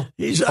 Yeah, I know.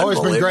 He's always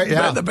been great.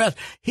 Yeah, the best.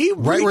 Right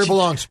where he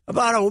belongs.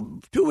 About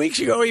 2 weeks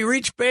ago, he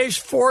reached base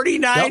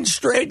 49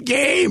 straight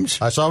games.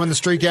 I saw him when the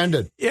streak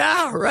ended.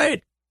 Yeah,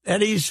 right.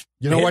 And he's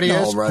what he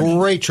is?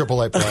 Great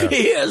AAA player.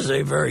 He is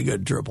a very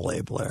good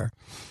AAA player.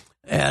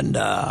 And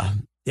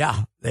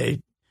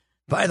they.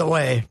 By the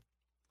way,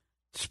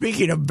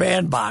 speaking of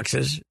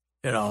bandboxes,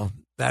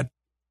 that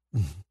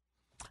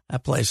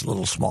place is a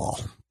little small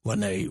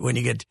when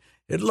you get.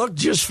 It looked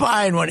just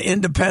fine when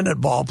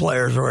independent ball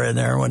players were in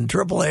there. When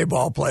AAA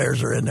ball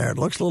players are in there, it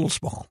looks a little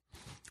small.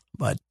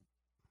 But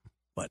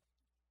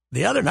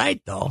the other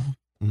night, though,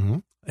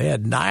 they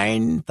had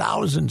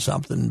 9,000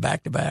 something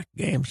back-to-back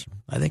games.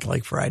 I think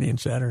like Friday and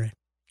Saturday.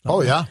 So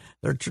oh yeah,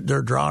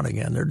 they're drawn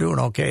again. They're doing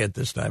okay at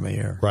this time of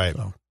year. Right.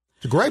 So.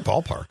 It's a great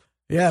ballpark.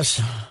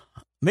 Yes.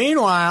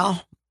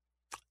 Meanwhile,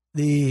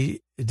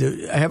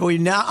 have we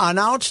now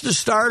announced the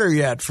starter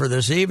yet for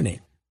this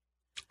evening?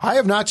 I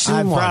have not seen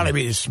I'd one. probably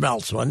be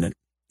Smeltz, wouldn't it?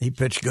 He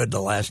pitched good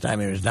the last time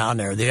he was down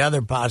there. The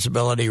other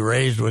possibility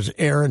raised was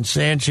Aaron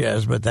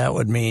Sanchez, but that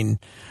would mean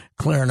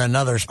clearing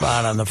another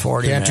spot on the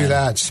 40 man. Can't do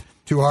that. It's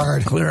too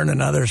hard. Clearing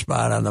another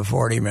spot on the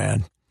 40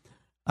 man.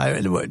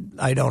 I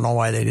don't know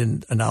why they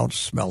didn't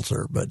announce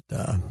Smeltzer, but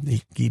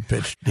he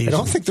pitched decent. I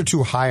don't think they're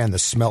too high on the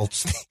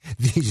Smeltz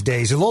these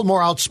days. He's a little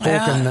more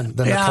outspoken than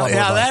the club.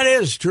 Yeah, that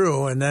is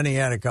true. And then he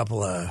had a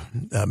couple of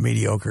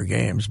mediocre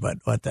games, but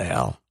what the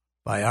hell?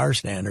 By our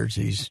standards,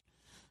 he's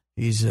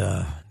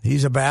a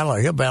battler.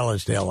 He'll battle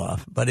his tail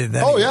off. But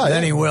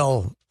then he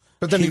will.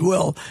 But then he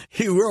will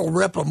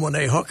rip them when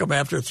they hook him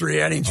after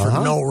 3 innings for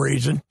no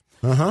reason.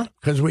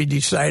 Because we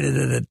decided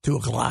it at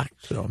 2:00.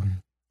 So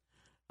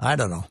I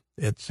don't know.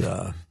 It's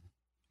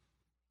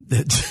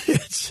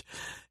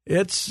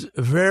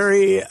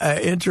very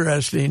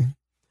interesting.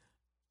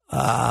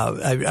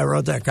 I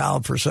wrote that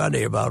column for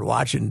Sunday about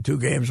watching 2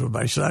 games with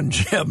my son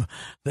Jim.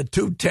 The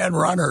 2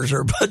 10-runners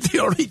are but the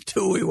only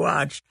 2 we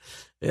watched.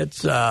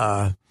 It's he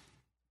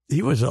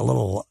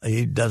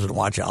doesn't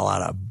watch a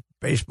lot of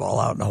baseball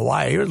out in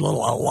Hawaii. He was a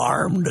little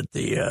alarmed at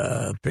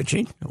the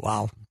pitching.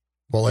 Wow.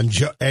 Well, and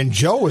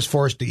Joe was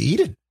forced to eat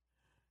it.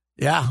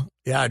 Yeah,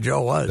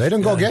 Joe was. They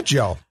didn't go get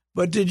Joe.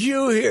 But did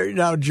you hear,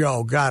 now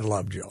Joe, God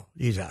love Joe.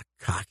 He's a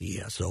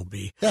cocky SOB.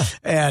 Yeah.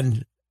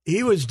 And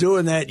he was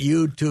doing that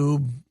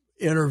YouTube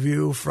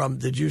interview from,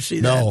 did you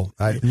see that?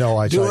 No,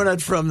 I doing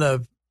it from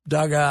the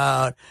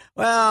dugout.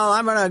 Well,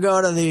 I'm going to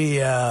go to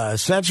the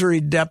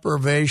sensory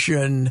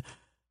deprivation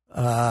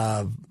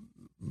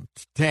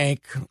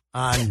tank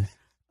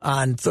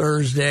on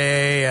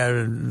Thursday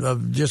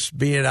of just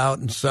being out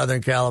in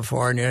Southern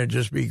California. It'd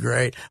just be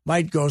great.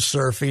 Might go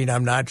surfing.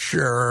 I'm not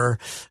sure.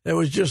 It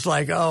was just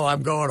like, oh,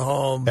 I'm going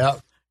home,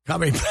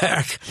 coming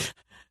back.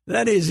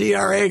 Then his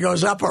ERA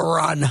goes up a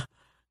run.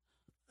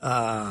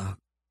 I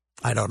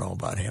don't know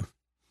about him.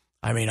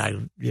 I mean,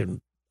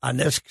 on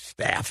this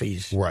staff,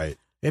 he's right.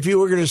 If you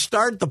were going to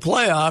start the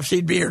playoffs,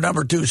 he'd be your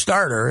number 2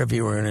 starter if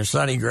you were in a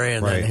Sonny Gray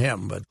and then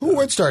him. But who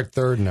would start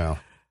third now?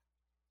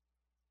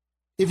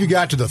 If you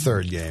got to the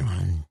 3rd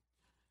game.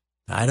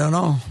 I don't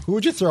know. Who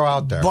would you throw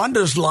out there?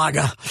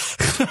 Bundesliga.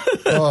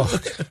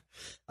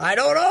 I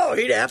don't know.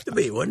 He'd have to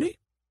be, wouldn't he?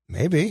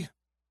 Maybe.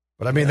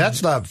 But, I mean,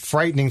 that's the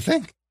frightening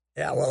thing.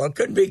 Yeah, well, it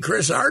couldn't be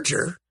Chris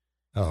Archer.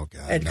 Oh,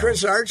 God. And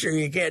Chris Archer,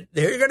 you're going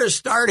to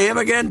start him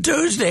again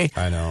Tuesday.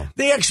 I know.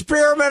 The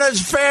experiment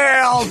has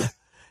failed.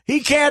 He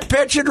can't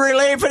pitch in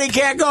relief, and he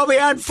can't go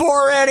beyond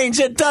 4 innings.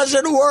 It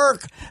doesn't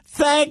work.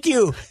 Thank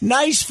you.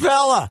 Nice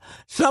fella.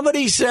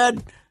 Somebody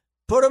said,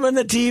 put him in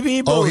the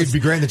TV booth. Oh, he'd be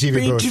great in the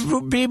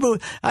TV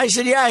booth. I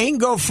said, yeah, he can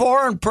go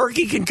 4, and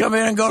Perky can come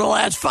in and go the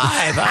last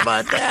 5. How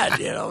about that?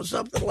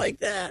 Something like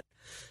that.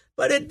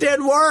 But it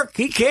did work.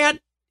 He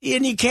can't,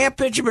 and you can't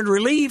pitch him in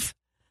relief.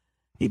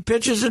 He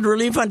pitches in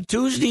relief on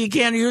Tuesday. You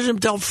can't use him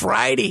till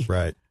Friday.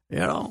 Right.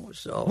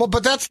 So. Well,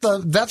 but that's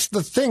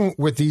the thing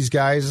with these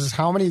guys is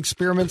how many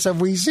experiments have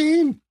we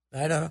seen?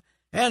 I don't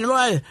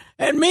know.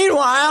 And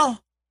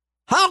meanwhile,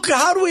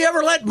 how do we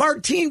ever let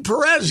Martin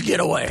Perez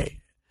get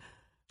away?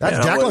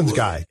 That's Declan's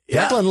guy.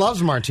 Yeah. Declan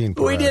loves Martin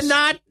Perez. We did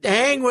not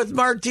hang with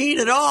Martin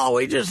at all.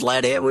 We just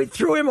we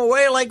threw him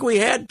away like we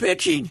had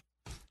pitching,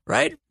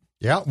 right?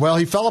 Yeah, well,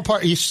 he fell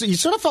apart. He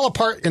sort of fell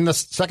apart in the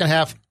second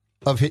half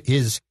of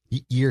his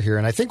year here,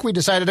 and I think we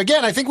decided,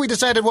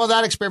 well,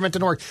 that experiment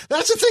didn't work.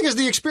 That's the thing, is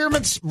the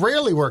experiments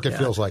rarely work, it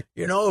feels like.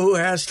 You know who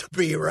has to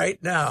be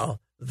right now,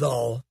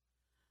 though?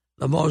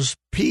 The most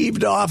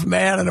peeved off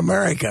man in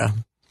America,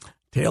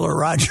 Taylor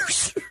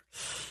Rogers.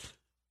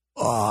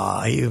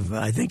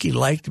 I think he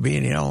liked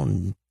being,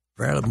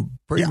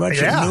 pretty much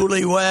a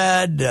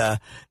newlywed.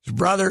 His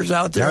brother's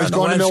out there. Now he's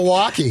going to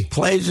Milwaukee.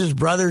 Plays his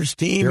brother's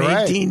team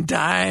 18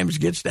 times,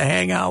 gets to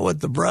hang out with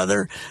the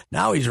brother.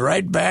 Now he's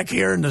right back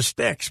here in the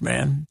sticks,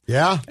 man.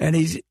 Yeah. And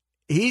has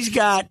he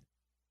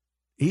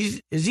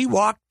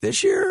walked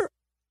this year?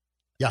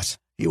 Yes.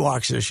 He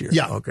walks this year.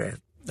 Yeah. Okay.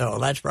 No,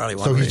 that's probably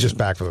one. So he's just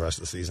back for the rest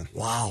of the season.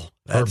 Wow.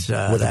 That's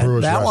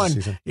that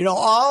one.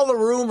 All the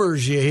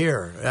rumors you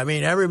hear. I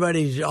mean,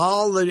 everybody's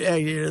all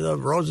the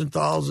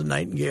Rosenthal's and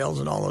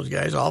Nightingales and all those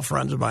guys, all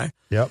friends of mine.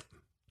 Yep.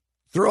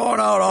 Throwing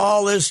out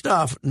all this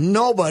stuff.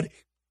 Nobody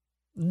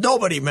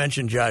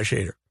mentioned Josh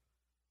Hader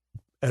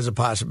as a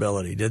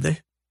possibility, did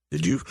they?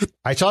 Did you?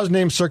 I saw his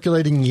name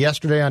circulating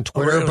yesterday on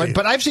Twitter, really?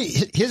 but I've seen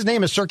his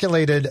name is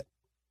circulated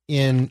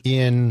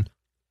in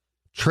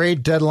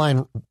trade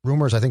deadline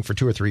rumors, I think, for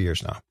 2 or 3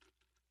 years now.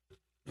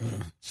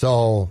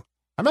 So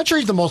I'm not sure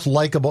he's the most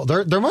likable.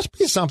 There must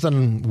be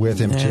something with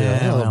him,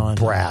 too.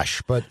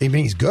 Brash, but I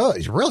mean, he's good.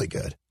 He's really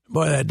good.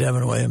 Boy, that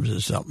Devin Williams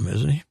is something,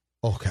 isn't he?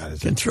 Oh, God.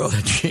 Can throw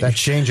that change. That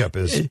changeup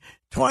is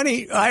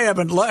 20. I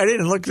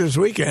didn't look this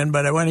weekend,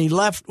 but when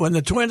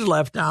the Twins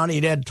left town,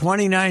 he'd had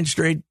 29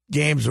 straight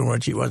games in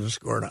which he wasn't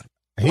scored on.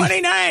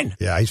 29.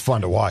 Yeah, he's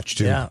fun to watch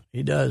too. Yeah,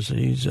 he does.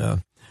 He's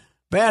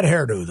bad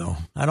hairdo though.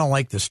 I don't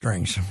like the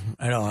strings.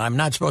 I'm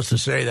not supposed to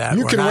say that.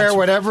 You can wear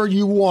whatever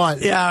you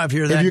want. Yeah, if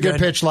you're that if you good. can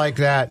pitch like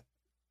that.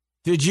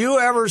 Did you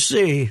ever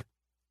see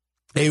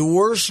a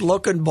worse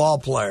looking ball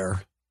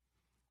player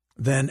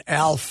than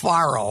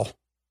Alfaro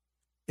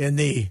in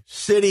the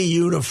city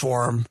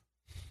uniform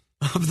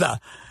of the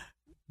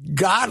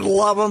God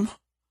love him?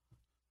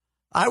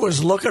 I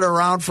was looking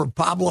around for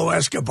Pablo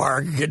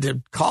Escobar,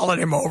 calling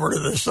him over to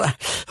the side.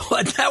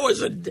 That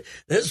was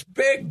this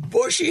big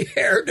bushy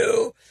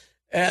hairdo.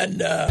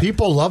 And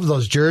people love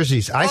those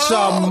jerseys. I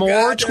saw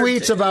more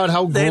tweets about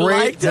how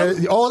great.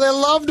 They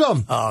loved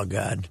them. Oh,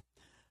 God.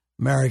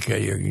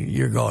 America,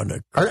 you're going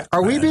to.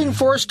 Are we being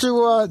forced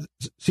to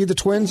see the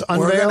Twins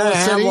unveil the city? We're going to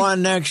have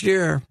one next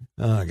year.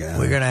 Oh, God.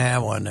 We're going to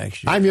have one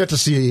next year. I'm yet to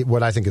see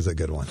what I think is a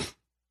good one.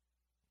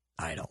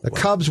 I don't. The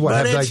Cubs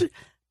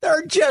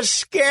they're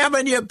just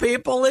scamming you,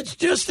 people. It's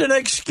just an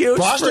excuse.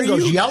 Boston for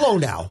goes you. yellow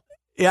now.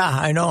 Yeah,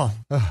 I know.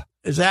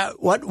 Is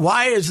that what?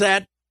 Why is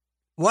that?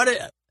 What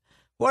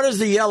does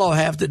the yellow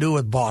have to do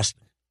with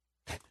Boston?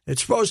 It's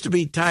supposed to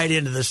be tied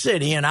into the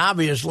city, and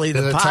obviously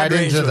the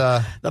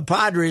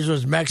Padres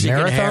was Mexican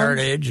Marathon?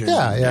 heritage. And,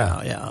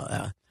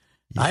 yeah.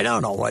 I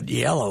don't know what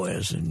yellow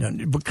is,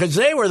 because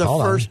they were the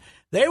first.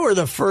 They were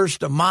the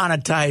first to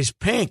monetize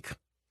pink.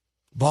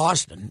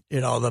 Boston,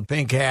 the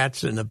pink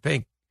hats and the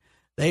pink.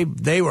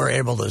 They were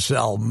able to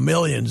sell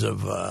millions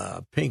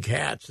of pink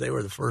hats. They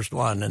were the first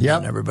one, and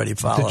then everybody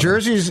followed.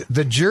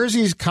 The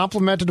jerseys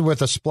complemented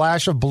with a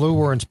splash of blue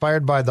were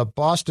inspired by the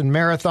Boston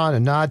Marathon, a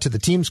nod to the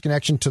team's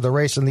connection to the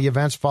race and the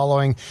events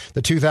following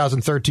the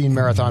 2013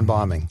 marathon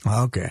bombing.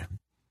 Okay,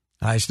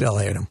 I still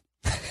hate them.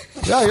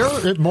 Yeah,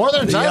 you're more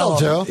than entitled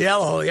to.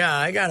 Yellow, yeah,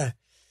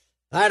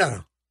 I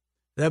don't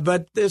know,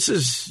 but this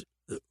is.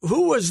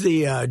 Who was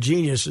the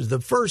geniuses?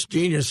 The first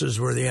geniuses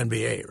were the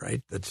NBA,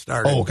 right? That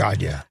started. Oh,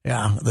 God, yeah.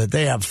 Yeah, that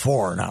they have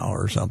 4 now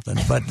or something.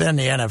 But then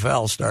the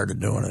NFL started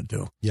doing it,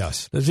 too.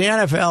 Yes. Does the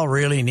NFL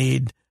really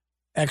need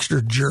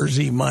extra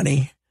jersey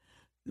money?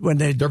 When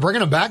they're bringing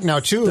them back now,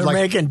 too. They're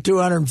making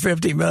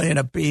 $250 million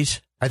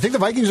apiece. I think the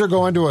Vikings are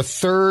going to a new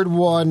third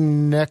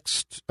one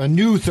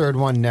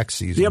next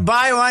season. You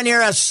buy one,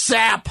 you're a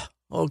sap,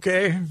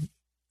 okay?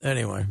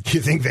 Anyway.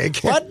 You think they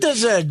can?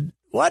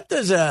 What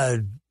does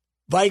a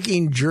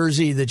Viking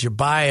jersey that you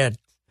buy at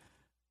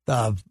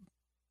the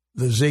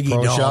Ziggy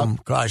Pro Dome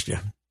shop? cost you?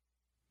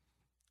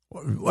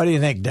 What do you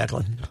think,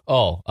 Declan?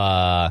 Oh,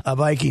 a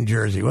Viking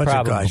jersey. What's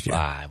it cost you?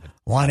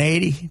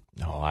 $180?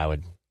 No, I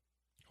would.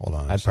 Hold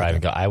on. I'd probably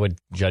go. I would.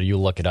 Judd, you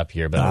look it up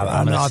here, but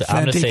I'm going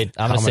to say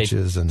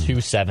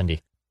 $270.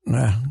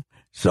 Yeah.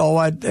 So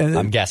what?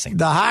 I'm guessing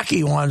the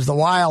hockey ones, the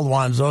wild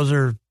ones. Those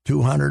are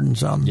 200 and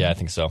something. Yeah, I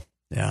think so.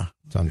 Yeah,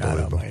 it's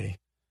unbelievable.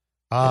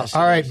 Yes,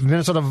 all right,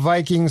 Minnesota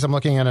Vikings. I'm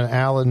looking at an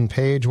Alan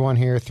Page one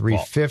here,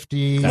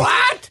 $350.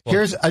 What?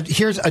 Here's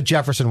a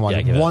Jefferson one,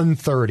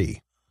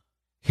 $130.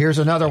 Here's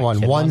another one,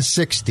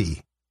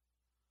 $160.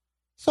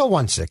 So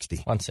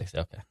 $160. $160.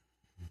 Okay.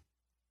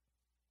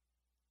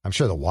 I'm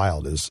sure the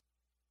Wild is.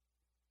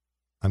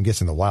 I'm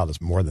guessing the Wild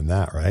is more than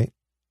that, right?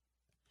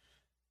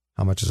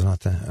 How much is it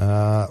not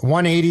that?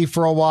 $180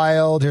 for a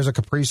Wild. Here's a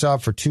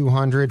Kaprizov for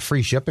 $200.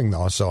 Free shipping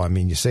though, so I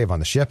mean you save on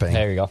the shipping.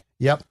 There you go.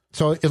 Yep.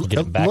 So it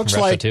looks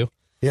like too.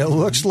 It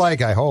looks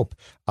like, I hope,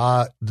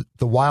 the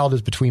Wild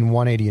is between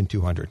 $180 and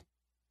 $200.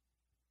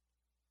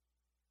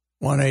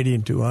 $180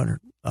 and $200.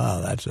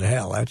 Oh,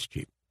 that's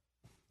cheap.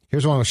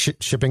 Here's one with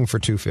shipping for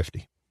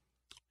 $250.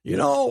 You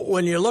know,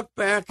 when you look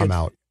back, I'm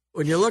out.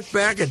 When you look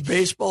back at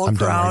baseball I'm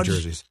crowds, done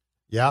wearing jerseys.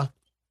 Yeah.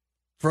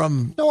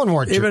 No one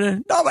wore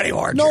jerseys. Nobody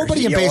wore jerseys.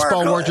 Nobody in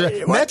baseball wore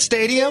jerseys. Met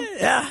Stadium?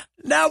 Yeah.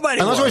 Nobody.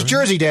 Unless it was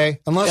Jersey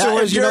Day. Unless it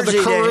was,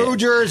 the Carew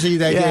jersey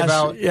they gave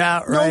out.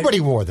 Yeah, right. Nobody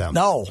wore them.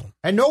 No.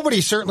 And nobody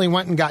certainly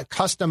went and got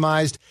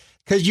customized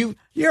because you're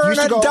an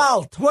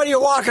adult. What are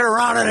you walking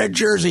around in a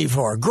jersey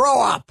for?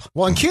 Grow up.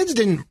 Well, and kids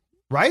didn't,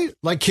 right?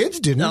 Like kids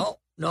didn't.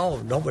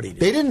 No, nobody did.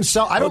 They didn't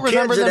sell. I don't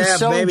remember them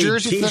selling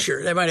jerseys.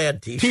 T-shirts. They might have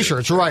had T-shirts.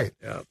 T-shirts, right.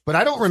 Yeah. But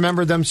I don't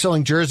remember them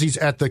selling jerseys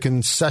at the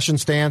concession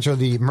stands or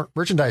the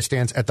merchandise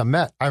stands at the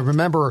Met. I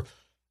remember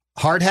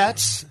hard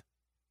hats,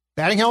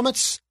 batting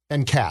helmets,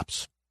 and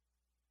caps.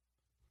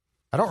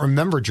 I don't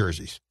remember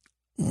jerseys.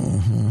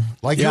 Mm-hmm.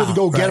 Like you had to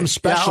go get them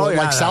special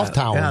at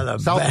Southtown,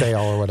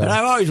 Southdale or whatever. And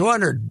I've always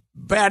wondered,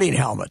 batting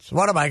helmets.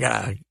 What am I going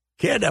to,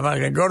 kid? Am I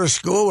going to go to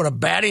school with a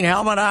batting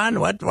helmet on?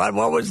 What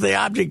was the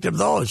object of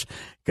those?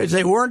 Because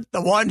they weren't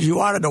the ones you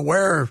wanted to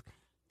wear.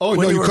 Oh,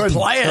 when no, you were couldn't.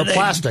 playing. They're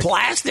plastic.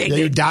 Plastic. Yeah,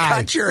 you'd die.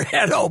 Cut your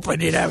head open.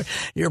 You'd have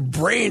your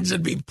brains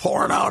would be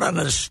pouring out on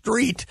the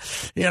street.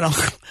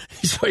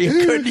 So you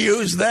couldn't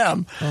use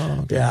them.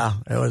 Oh, okay. Yeah,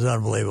 it was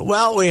unbelievable.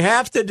 Well, we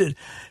have to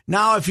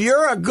now. If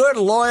you're a good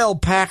loyal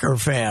Packer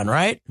fan,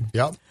 right?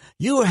 Yep.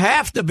 You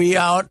have to be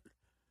out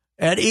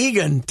at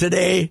Egan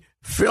today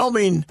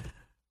filming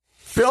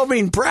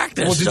filming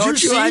practice. Well,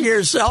 Don't you on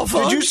your cell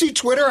phone? Did you see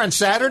Twitter on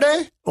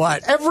Saturday?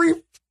 What? Every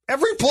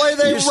play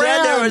they ran. You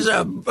said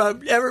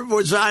there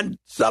was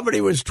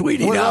somebody was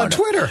tweeting out on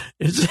Twitter.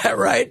 Is that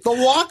right? The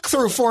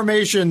walkthrough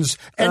formations.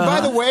 And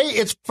by the way,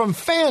 it's from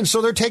fans,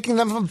 so they're taking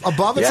them from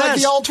above. It's like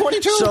the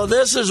All-22. So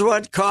this is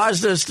what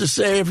caused us to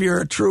say, if you're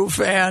a true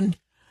fan,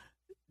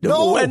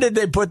 when did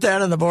they put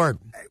that on the board?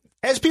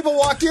 As people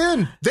walked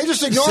in, they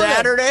just ignored it.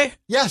 Saturday?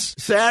 Yes.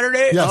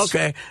 Saturday? Yes.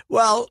 Okay.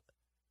 Well,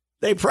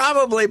 they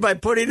probably, by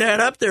putting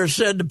that up there,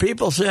 the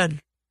people said,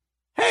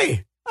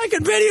 hey, I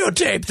can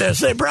videotape this.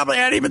 They probably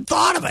hadn't even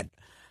thought of it.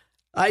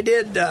 I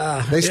did.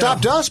 They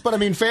stopped us, but I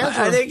mean, fans.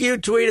 I think you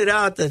tweeted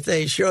out that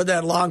they showed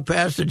that long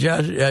pass to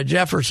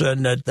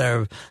Jefferson,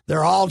 that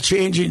they're all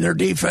changing their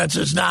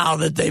defenses now,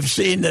 that they've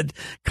seen that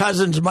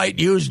Cousins might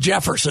use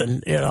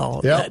Jefferson.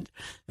 Yep.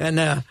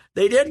 And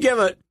they did give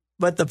it.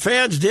 But the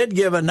fans did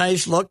give a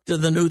nice look to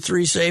the new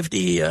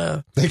 3-safety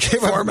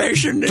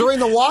formation. During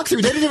the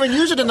walkthrough. They didn't even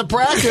use it in the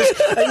practice,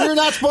 and you're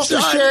not supposed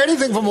to share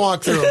anything from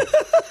walkthrough.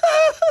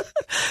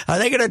 Are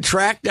they going to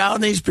track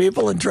down these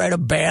people and try to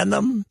ban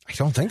them? I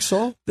don't think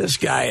so. This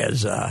guy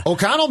is...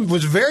 O'Connell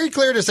was very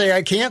clear to say,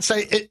 I can't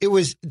say... It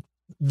was...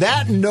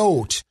 That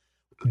note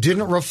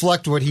didn't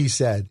reflect what he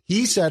said.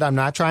 He said, I'm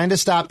not trying to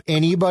stop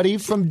anybody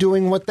from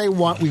doing what they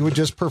want. We would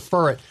just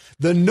prefer it.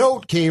 The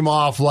note came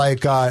off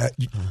like you're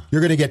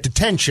going to get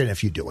detention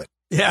if you do it.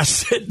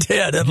 Yes, it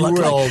did. It looked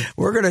like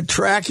we're going to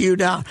track you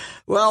down.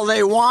 Well,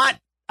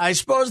 I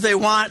suppose they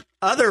want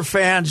other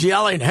fans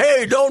yelling,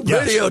 hey, don't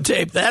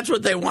videotape. That's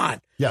what they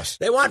want. Yes.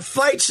 They want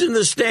fights in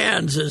the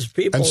stands as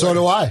people. And so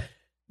do I.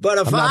 But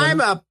if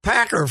I'm a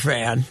Packer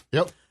fan.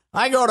 Yep.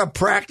 I go to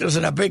practice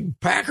in a big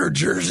Packer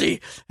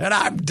jersey, and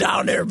I'm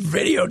down there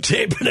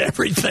videotaping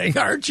everything,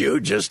 aren't you,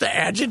 just to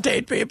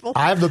agitate people?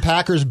 I have the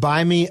Packers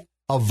buy me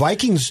a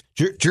Vikings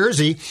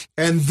jersey,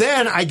 and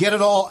then I get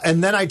it all,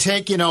 and then I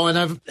take,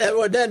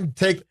 then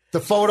take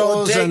the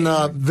photos and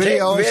the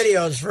videos. Take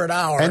videos for an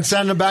hour. And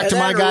send them back to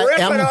my guy, rip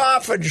it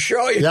off and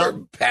show you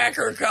your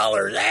Packer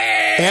colors.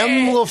 Hey!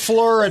 M.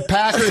 LaFleur at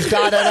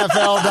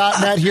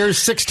Packers.NFL.net. Here's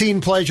 16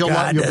 plays you'll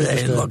want your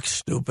business. They look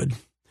stupid.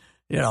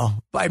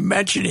 By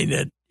mentioning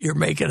it, you're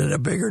making it a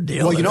bigger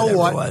deal. Well, you know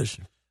what? Was.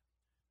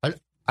 I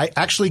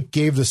actually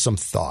gave this some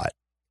thought,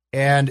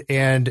 and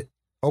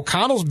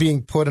O'Connell's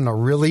being put in a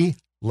really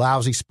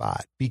lousy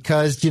spot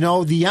because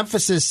the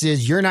emphasis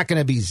is you're not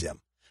going to be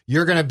Zim.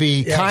 You're going to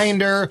be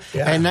kinder,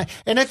 and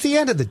at the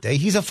end of the day,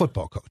 he's a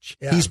football coach.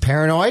 Yeah. He's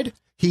paranoid.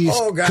 He's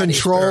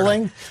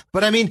controlling.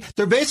 But I mean,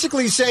 they're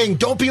basically saying,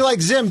 "Don't be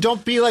like Zim.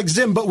 Don't be like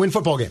Zim, but win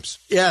football games."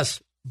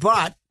 Yes,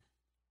 but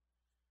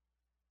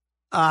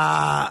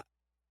are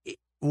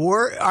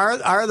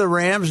the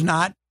Rams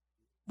not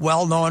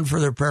well known for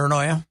their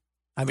paranoia?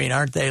 I mean,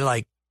 aren't they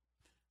like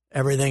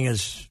everything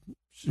is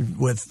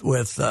with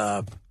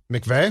McVay?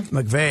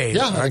 McVay,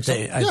 yeah, aren't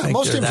they? So. I think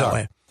most they're teams that are.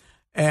 way.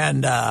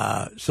 And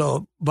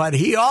but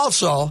he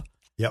also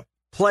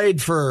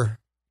played for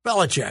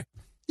Belichick.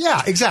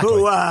 Yeah,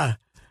 exactly.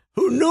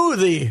 Who knew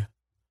the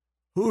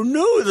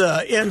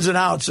ins and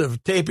outs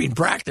of taping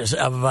practice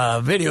of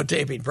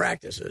videotaping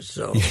practices?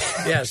 So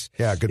yes,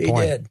 yeah, good he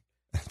point. Did.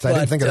 I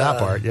didn't think of that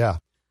part.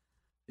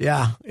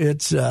 Yeah,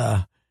 it's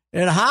and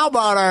how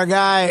about our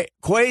guy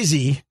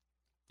Kwesi?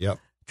 Yep,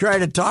 tried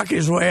to talk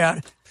his way out.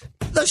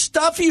 The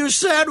stuff you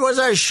said was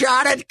a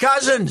shot at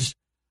Cousins.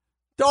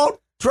 Don't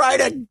try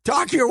to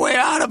talk your way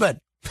out of it.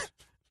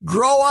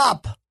 Grow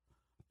up.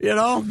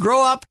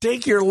 Grow up,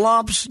 take your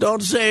lumps.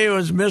 Don't say it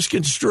was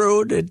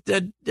misconstrued.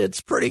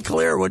 It's pretty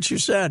clear what you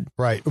said.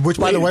 Right, which,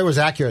 by the way, was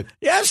accurate.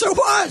 Yes, it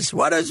was.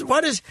 What is?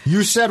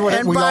 You said what we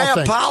all think. And by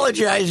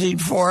apologizing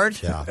for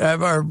it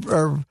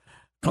or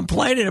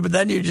complaining, but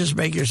then you just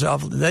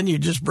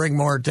bring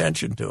more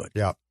attention to it.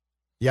 Yeah.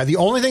 Yeah, the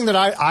only thing that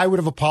I would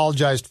have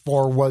apologized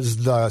for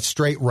was the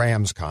straight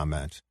Rams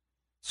comment.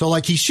 So,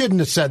 like, he shouldn't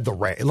have said the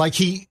Rams. Like,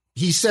 he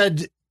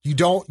said you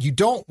don't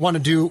want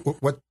to do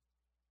what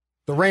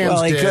the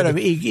Rams did. Well,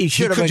 he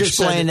should have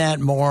explained that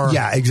more.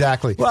 Yeah,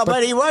 exactly. Well,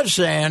 but he was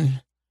saying,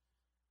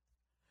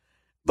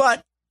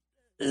 but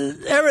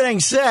everything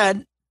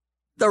said,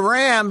 the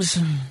Rams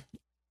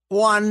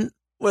won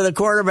with a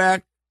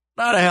quarterback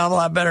not a hell of a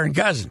lot better than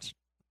Cousins,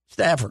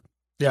 Stafford.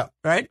 Yeah.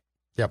 Right?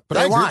 Yeah, but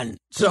they won.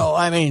 So,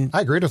 I mean,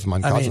 I agreed with him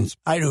on Cousins.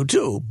 I do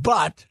too.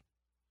 But,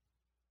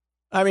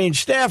 I mean,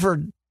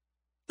 Stafford,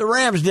 the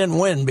Rams didn't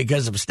win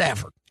because of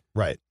Stafford.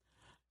 Right.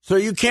 So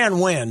you can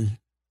win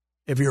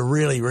if you're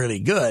really, really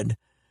good.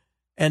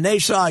 And they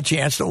saw a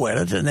chance to win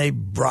it, and they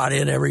brought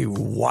in every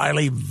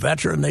wily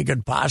veteran they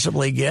could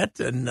possibly get.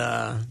 And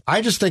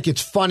I just think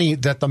it's funny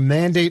that the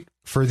mandate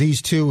for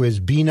these two is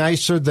be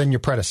nicer than your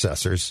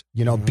predecessors.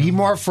 Be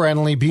more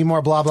friendly, be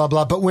more blah, blah,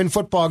 blah, but win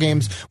football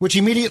games, which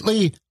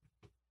immediately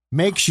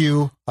makes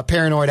you a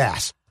paranoid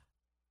ass.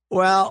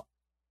 Well,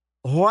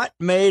 what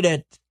made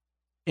it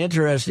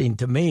interesting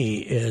to me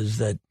is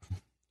that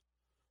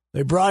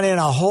they brought in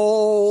a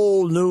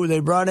whole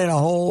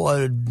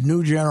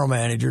new general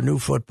manager, new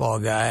football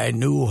guy,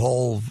 new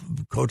whole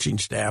coaching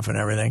staff and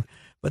everything.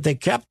 but they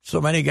kept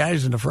so many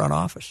guys in the front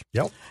office.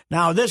 Yep.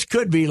 Now, this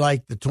could be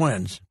like the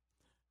Twins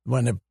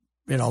when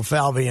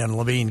Falvey and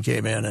Levine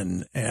came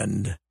in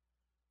and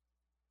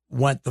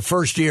went the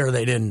first year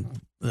they didn't.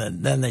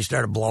 Then they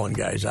started blowing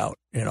guys out,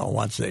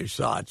 once they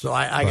saw it. So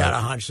I got a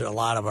hunch that a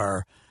lot of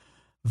our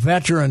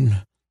veteran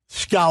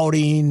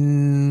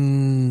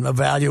scouting,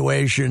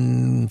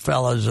 evaluation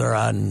fellas are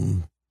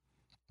on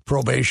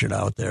probation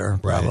out there,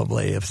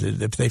 probably, if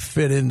they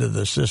fit into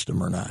the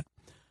system or not.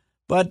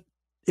 But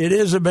it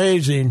is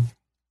amazing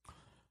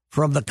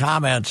from the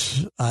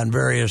comments on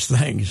various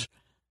things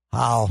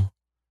how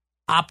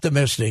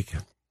optimistic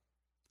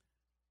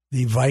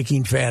the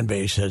Viking fan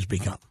base has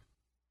become.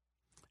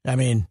 I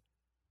mean,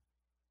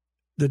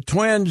 the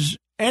Twins,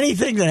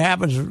 anything that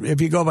happens,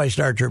 if you go by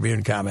Star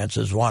Tribune comments,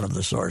 is one of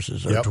the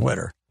sources, or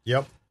Twitter.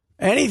 Yep.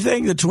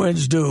 Anything the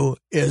Twins do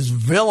is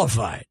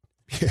vilified.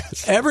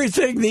 Yes.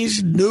 Everything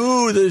this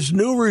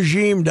new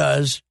regime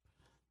does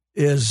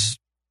is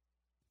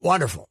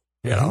wonderful.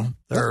 They're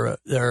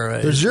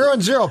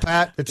 0-0,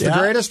 Pat. It's the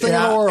greatest thing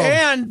in the world.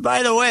 And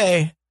by the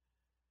way,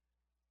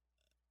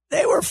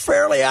 they were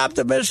fairly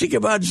optimistic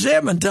about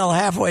Zim until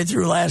halfway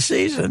through last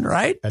season,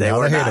 right? And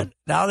now they hate him.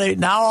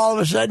 Now all of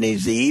a sudden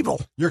he's the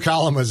evil. Your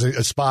column is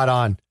a spot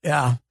on.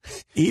 Yeah,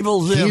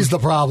 evil Zim. He's the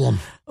problem.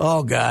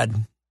 Oh God,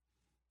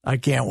 I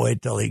can't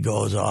wait till he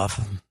goes off.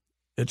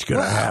 It's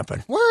going to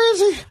happen. Where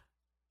is he?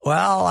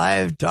 Well,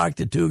 I've talked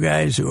to two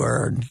guys who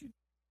are in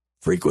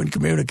frequent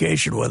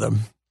communication with him,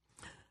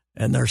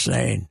 and they're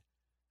saying,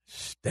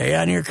 stay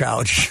on your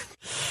couch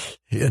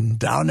and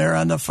down there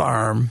on the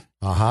farm.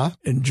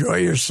 Enjoy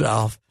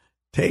yourself.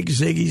 Take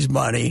Ziggy's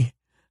money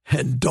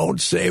and don't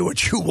say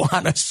what you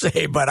want to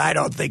say, but I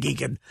don't think he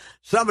can.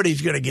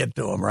 Somebody's going to get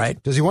to him,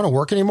 right? Does he want to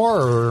work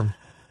anymore? Or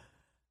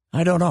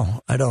I don't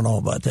know. I don't know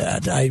about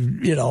that. I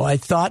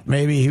thought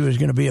maybe he was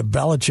going to be a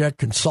Belichick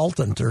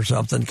consultant or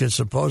something, because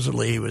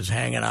supposedly he was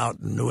hanging out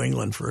in New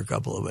England for at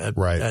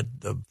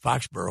the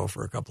Foxborough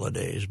for a couple of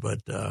days.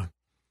 But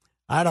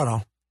I don't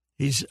know.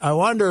 I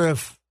wonder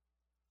if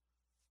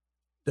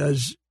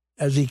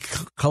as he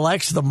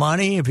collects the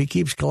money, if he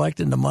keeps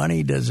collecting the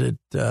money,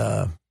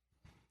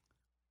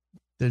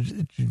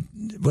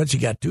 what's he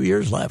got? 2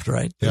 years left,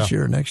 right? This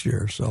year or next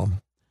year. So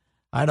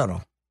I don't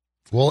know.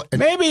 Well,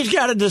 maybe he's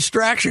got a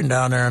distraction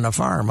down there on the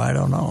farm. I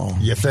don't know.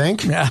 You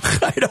think? Yeah,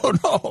 I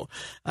don't know.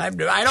 I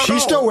don't know.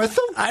 She's still with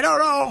him? I don't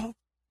know.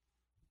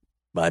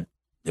 But,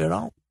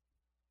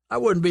 I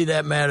wouldn't be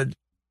that mad at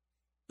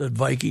the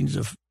Vikings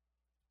if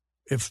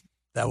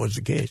that was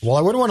the case. Well,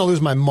 I wouldn't want to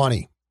lose my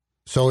money.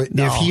 So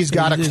if he's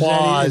got a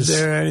clause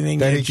that he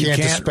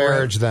can't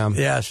disparage them.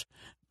 Yes.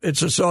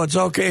 So it's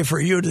okay for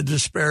you to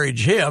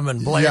disparage him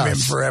and blame him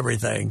for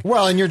everything.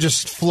 Well, and you're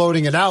just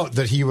floating it out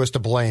that he was to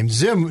blame.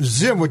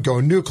 Zim would go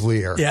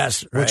nuclear.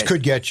 Yes, right. Which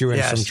could get you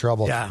in some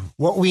trouble. Yeah.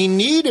 What we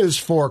need is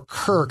for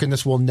Kirk, and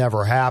this will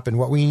never happen,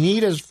 what we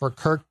need is for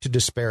Kirk to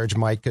disparage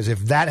Mike, because if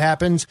that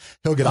happens,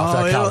 he'll get off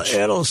that couch.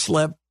 It'll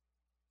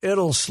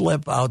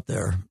slip out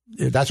there.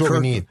 That's what we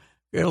need.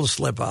 It'll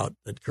slip out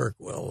that Kirk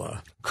will.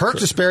 Kirk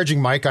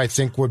disparaging Mike, I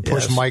think, would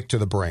push Mike to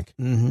the brink.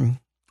 Mm-hmm.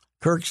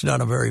 Kirk's done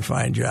a very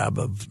fine job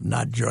of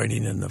not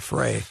joining in the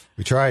fray.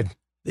 We tried.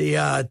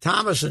 The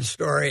Thomason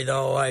story,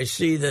 though, I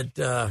see that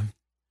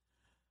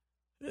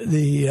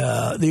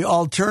the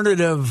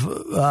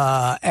alternative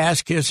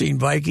ass-kissing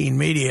Viking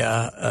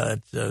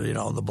media,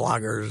 the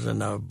bloggers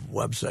and the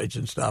websites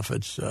and stuff,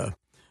 it's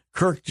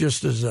Kirk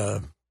just as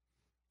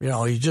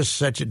he's just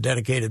such a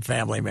dedicated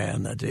family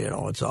man that,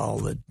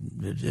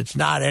 it's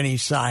not any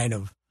sign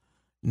of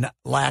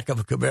lack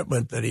of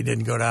commitment that he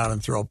didn't go down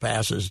and throw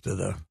passes to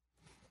the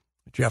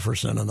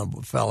Jefferson and the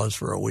fellas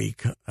for a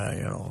week,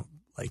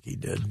 like he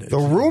did. The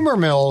rumor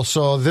mill,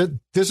 so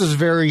this is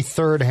very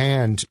third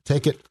hand.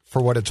 Take it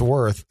for what it's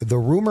worth. The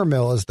rumor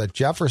mill is that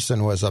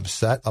Jefferson was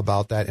upset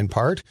about that in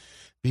part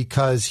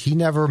because he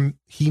never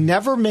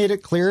made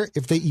it clear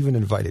if they even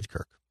invited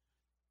Kirk.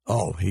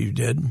 Oh, he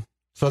did?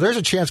 So there's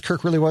a chance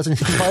Kirk really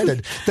wasn't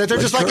invited. That they're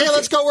just Kirk, like, hey,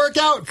 let's go work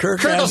out.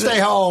 Kirk will stay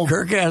home.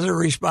 Kirk hasn't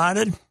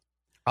responded?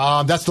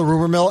 That's the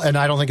rumor mill, and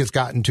I don't think it's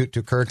gotten to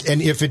Kirk.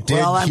 And if it did,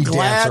 well, I'm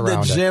glad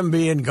that Zim it.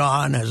 being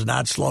gone has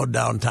not slowed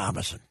down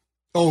Thomason.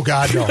 Oh,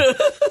 God, no.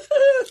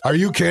 Are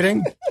you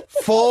kidding?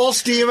 Full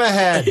steam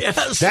ahead.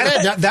 Yes.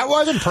 That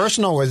wasn't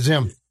personal with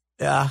Zim.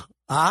 Yeah.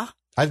 Huh?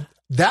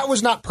 That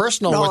was not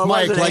personal with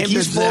Mike. Like,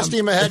 he's full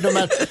steam ahead no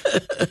matter.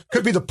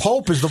 Could be the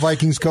Pope as the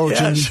Vikings coach,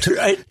 and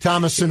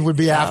Thomason would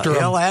be after him.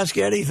 He'll ask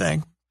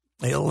anything.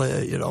 He'll,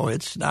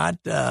 it's not...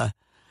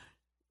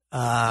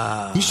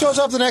 he shows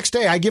up the next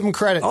day. I give him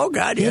credit. Oh,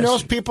 God, yes. He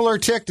knows people are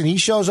ticked, and he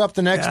shows up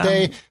the next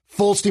day,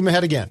 full steam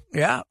ahead again.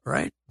 Yeah,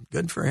 right.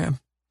 Good for him.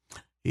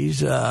 He's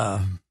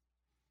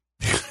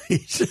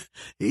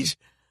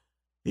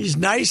he's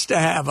nice to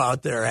have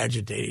out there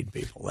agitating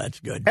people. That's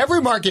good.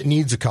 Every market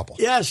needs a couple.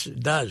 Yes, it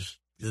does.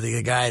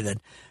 The guy that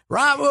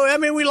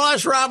we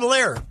lost Rob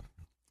Lear.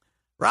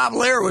 Rob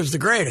Lear was the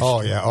greatest.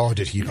 Oh yeah. Oh,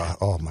 did he?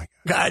 Oh my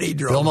God, he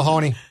drove. Bill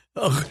Mahoney.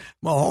 Oh,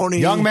 Mahoney.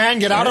 Young man,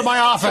 get out of my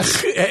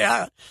office.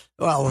 Yeah.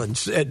 Well,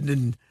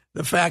 and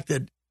the fact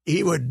that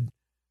he would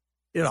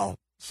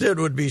Sid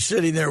would be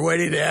sitting there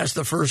waiting to ask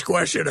the first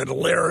question, and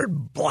Lear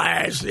would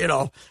blast.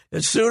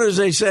 As soon as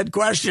they said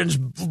questions,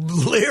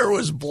 Lear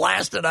was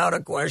blasted out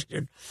a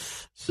question.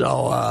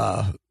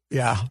 So,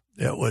 it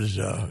was.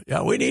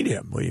 We need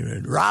him.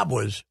 Rob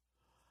was.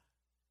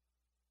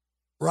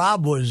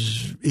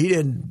 He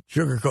didn't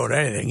sugarcoat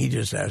anything. He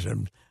just asked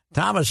him.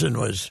 Thomason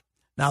was.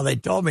 Now they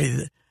told me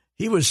that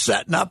he was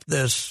setting up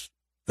this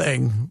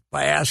thing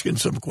by asking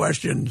some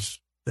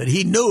questions that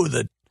he knew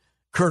that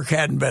Kirk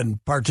hadn't been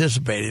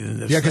participating in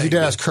this. Yeah, because he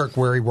did ask Kirk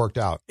where he worked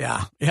out.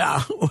 Yeah.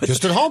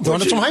 Just at home,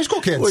 throwing at some high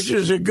school kids. Which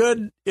is a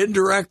good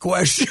indirect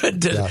question.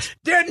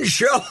 Didn't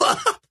show up.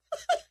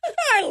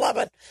 I love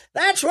it.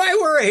 That's why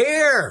we're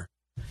here.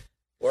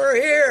 We're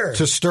here.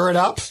 To stir it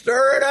up?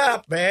 Stir it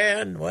up,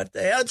 man. What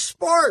the hell? It's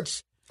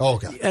sports. Oh,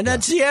 God. And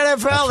that's the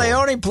NFL. They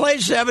only play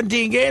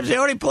 17 games. They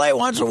only play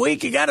once a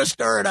week. You got to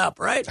stir it up,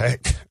 right? Hey,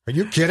 are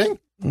you kidding?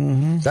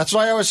 Mm-hmm. That's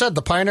why I always said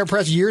the Pioneer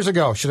Press years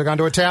ago should have gone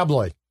to a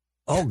tabloid.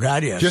 Oh,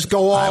 God, yes. Just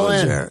go all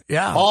in. There.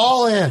 Yeah.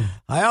 All in.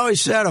 I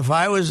always said if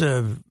I was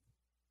the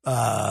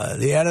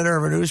editor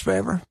of a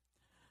newspaper,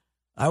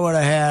 I would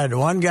have had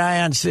one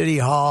guy on City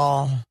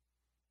Hall,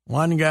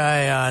 one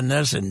guy on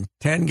this, and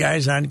 10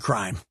 guys on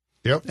crime.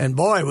 Yep. And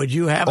boy, would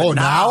you have it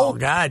now? now?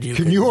 God,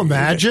 can you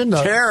imagine?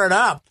 Tear it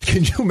up.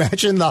 Can you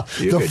imagine the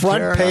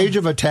front page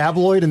of a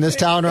tabloid in this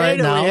town right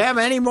now? Do we have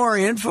any more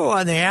info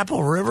on the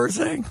Apple River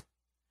thing?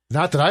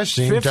 Not that I've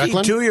seen.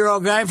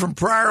 52-year-old guy from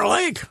Prior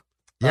Lake.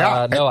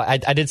 Yeah, no, I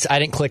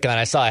didn't click on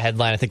it. I saw a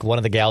headline. I think one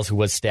of the gals who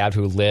was stabbed,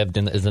 who lived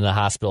and is in the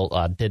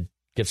hospital, did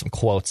give some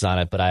quotes on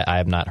it, but I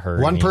have not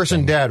heard. One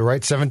person dead,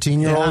 right?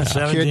 17-year-old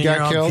kid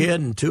got killed.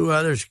 Kid and 2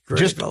 others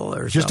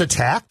critical. Just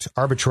attacked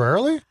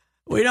arbitrarily.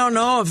 We don't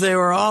know if they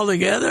were all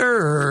together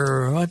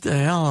or what the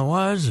hell it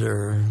was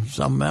or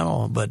some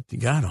mental, but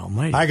God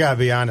almighty. I got to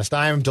be honest.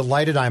 I am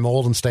delighted I'm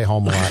old and stay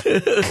home a lot.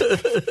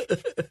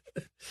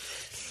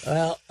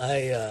 Well,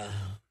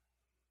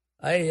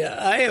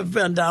 I have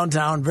been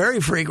downtown very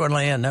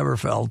frequently and never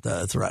felt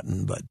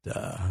threatened, but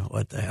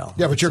what the hell?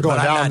 Yeah, but you're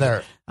going down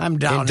there. I'm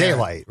down in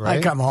daylight, right?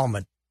 I come home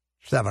at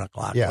 7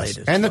 o'clock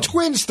latest. And the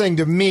Twins thing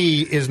to me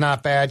is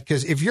not bad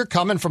because if you're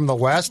coming from the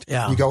west,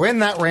 you go in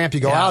that ramp, you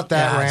go out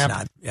that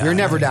ramp, you're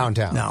never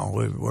downtown. No,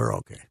 we're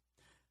okay.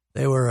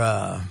 They were,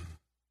 I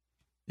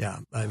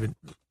don't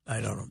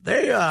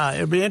know.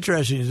 It'll be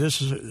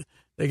interesting.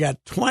 They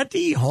got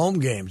 20 home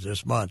games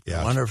this month.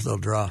 I wonder if they'll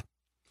draw.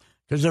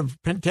 Because the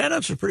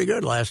Pentatents are pretty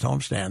good last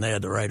homestand. They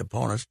had the right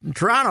opponents. And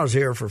Toronto's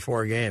here for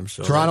 4 games.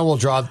 So Toronto will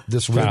draw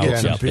this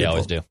weekend. They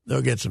always do.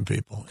 They'll get some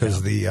people.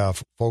 Because the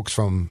folks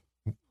from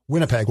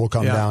Winnipeg will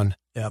come down,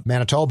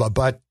 Manitoba.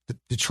 But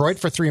Detroit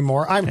for 3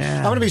 more. I'm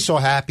going to be so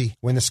happy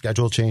when the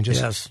schedule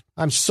changes. Yes.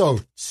 I'm so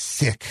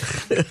sick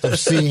of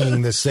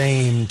seeing the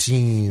same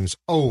teams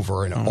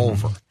over and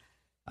over.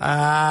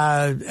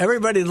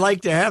 Everybody'd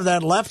like to have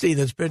that lefty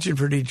that's pitching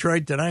for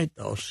Detroit tonight,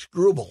 though.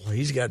 Scrooble.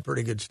 He's got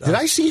pretty good stuff. Did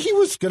I see he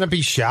was going to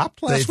be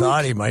shopped last week? They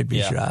thought he might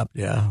be shopped,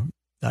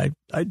 I'd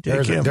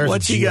take him.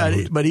 What's he got?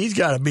 But he's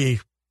got to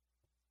be.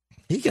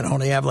 He can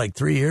only have like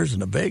 3 years in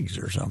the bigs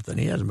or something.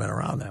 He hasn't been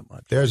around that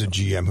much. There's a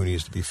GM who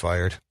needs to be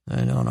fired.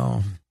 I don't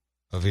know.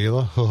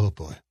 Avila? Oh,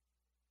 boy.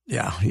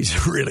 Yeah, he's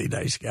a really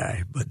nice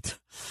guy. But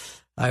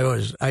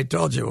I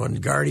told you when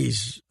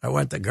I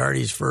went to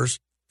Gardy's first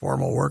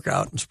formal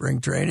workout in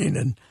spring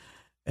training,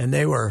 and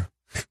they were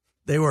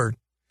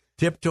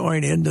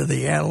tiptoeing into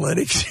the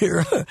analytics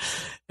here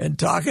and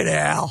talking to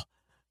Al.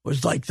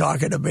 Was like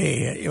talking to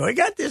me. We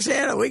got this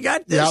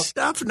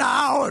stuff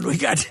now, and we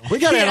got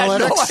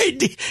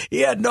analytics.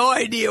 He had no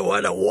idea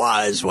what it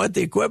was, what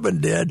the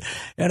equipment did,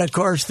 and of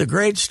course, the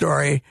great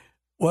story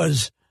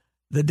was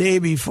the day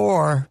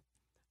before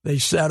they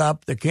set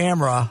up the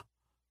camera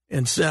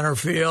in center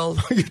field.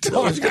 That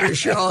was going to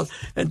show,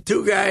 and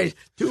 2 guys,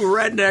 2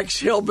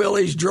 rednecks,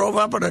 hillbillies, drove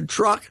up in a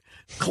truck,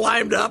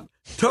 climbed up,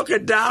 took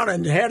it down,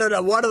 and headed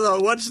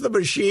what's the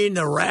machine?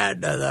 I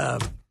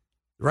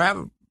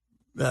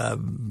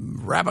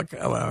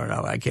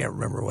can't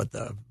remember what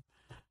the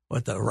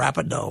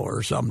Rapido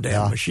or some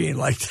damn machine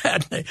like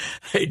that.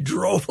 They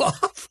drove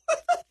off.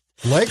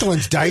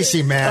 Lakeland's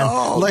dicey, man.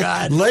 Oh,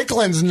 God.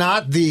 Lakeland's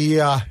not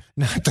the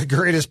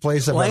greatest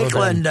place I've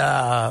ever been.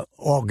 God,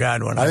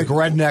 I think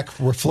redneck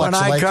reflects when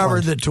I Lakeland.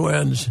 covered the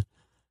Twins,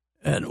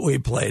 and we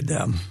played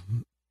them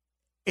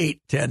 8-10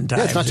 times.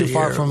 Yeah, it's not too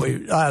far from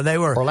they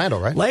were Orlando,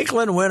 right?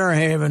 Lakeland, Winter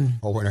Haven.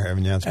 Oh, Winter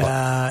Haven, yeah.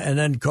 And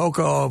then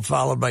Cocoa,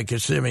 followed by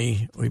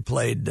Kissimmee. We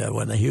played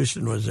when the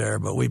Houston was there,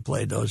 but we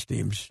played those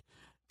teams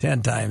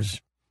 10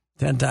 times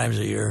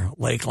a year.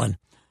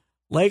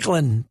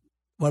 Lakeland,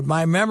 what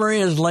my memory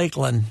is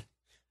Lakeland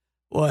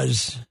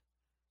was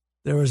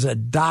there was a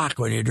dock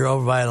when you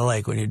drove by the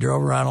lake. When you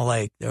drove around a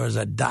lake, there was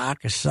a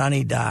dock, a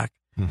sunny dock.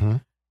 Mm-hmm.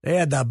 They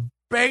had the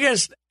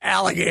biggest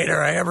alligator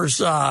I ever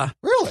saw.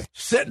 Really?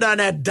 Sitting on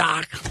that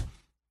dock.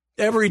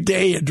 Every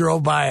day you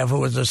drove by, if it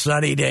was a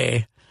sunny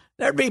day,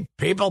 there'd be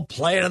people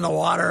playing in the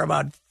water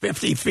about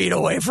 50 feet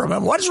away from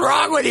him. What's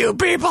wrong with you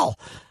people?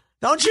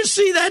 Don't you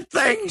see that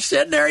thing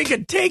sitting there? He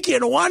could take you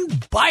in one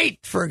bite,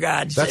 for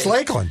God's sake. That's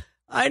Lakeland.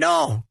 I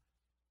know.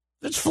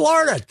 It's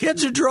Florida.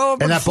 Kids who drove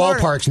up and in that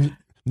Florida. ballpark's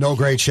no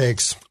great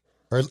shakes.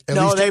 Or at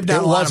No, least they've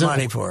done it a lot of wasn't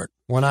money for it.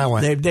 When I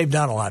went. They've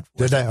done a lot for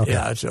Did it. they? Okay.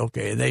 Yeah, it's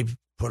okay. They've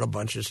put a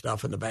bunch of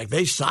stuff in the back.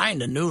 They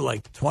signed a new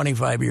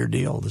 25-year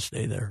deal to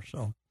stay there.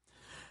 So,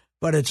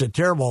 but it's a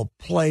terrible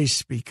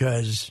place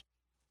because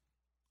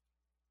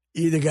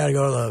you either got to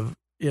go to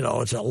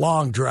it's a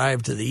long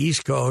drive to the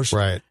East Coast.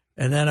 Right.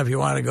 And then if you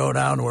want to go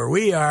down to where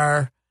we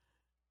are,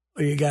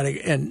 you got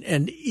to,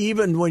 and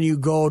even when you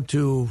go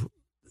to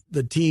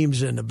the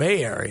teams in the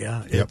Bay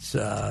Area, it's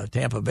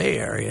Tampa Bay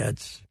area,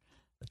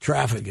 the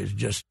traffic is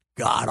just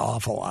god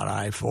awful on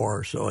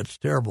I-4, so it's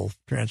terrible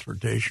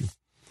transportation.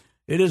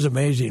 It is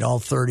amazing, all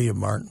 30 of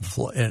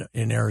them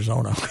in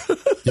Arizona.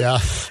 Yeah.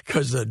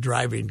 Because the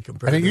driving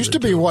compared And it to used the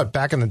to be two. what,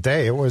 back in the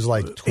day? It was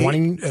like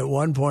 20. At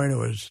one point, it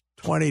was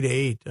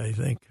 20-8, I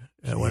think,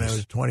 when it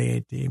was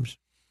 28 teams.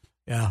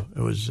 Yeah,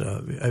 it was.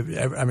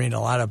 I mean, a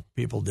lot of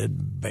people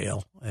did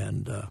bail,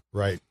 and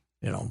Right.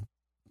 You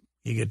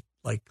get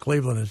like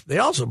Cleveland. They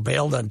also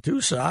bailed on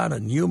Tucson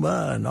and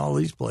Yuma and all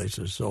these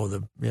places. So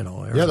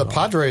Arizona. Yeah, the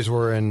Padres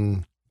were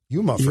in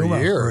Yuma for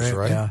years,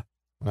 right? Yeah,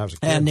 when I was a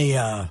kid. and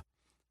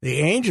the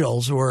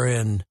Angels were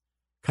in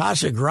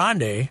Casa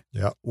Grande,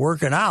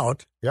 working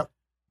out. Yep.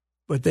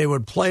 But they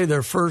would play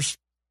their first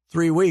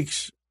 3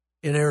 weeks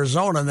in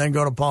Arizona and then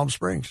go to Palm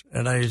Springs.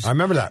 And I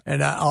remember that.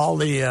 And all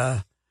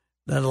the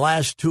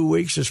last 2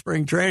 weeks of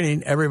spring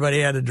training,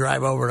 everybody had to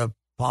drive over to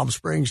Palm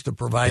Springs to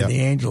provide the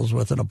Angels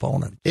with an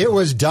opponent. It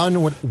was done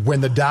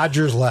when the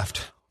Dodgers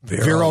left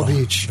Vero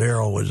Beach.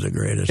 Vero was the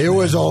greatest. It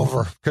was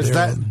over because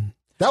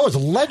that was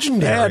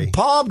legendary. They had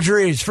palm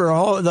trees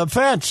for the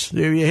fence.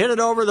 You hit it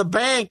over the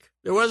bank.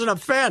 There wasn't a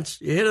fence.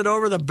 You hit it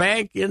over the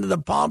bank into the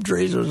palm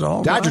trees. It was a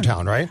home run.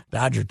 Dodgertown, right?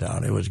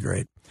 Dodgertown. It was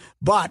great.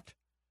 But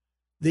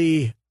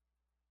the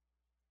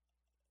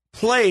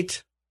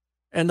plate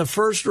and the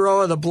first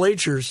row of the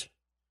bleachers,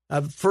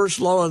 first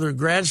row of the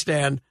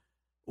grandstand,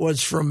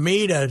 was from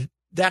me to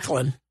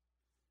Declan,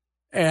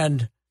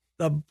 and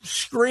the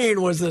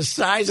screen was the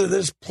size of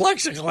this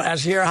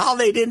plexiglass here. How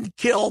they didn't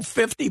kill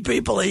 50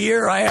 people a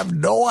year, I have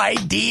no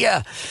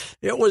idea.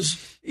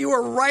 You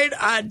were right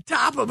on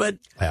top of it,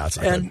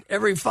 and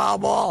every foul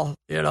ball,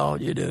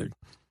 you did.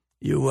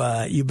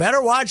 You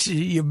better watch.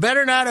 You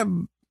better not have.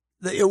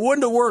 It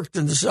wouldn't have worked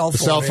in the cell phone. The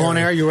cell phone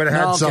era, you would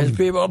have had some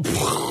people.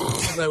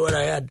 They would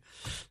have had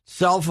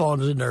cell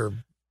phones in their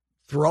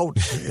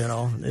throats.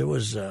 It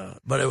was,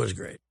 but it was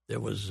great.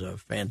 It was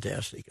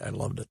fantastic. I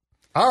loved it.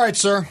 All right,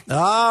 sir.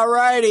 All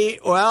righty.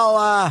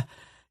 Well,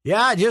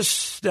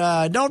 just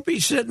don't be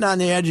sitting on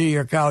the edge of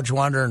your couch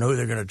wondering who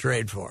they're going to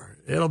trade for.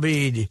 It'll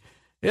be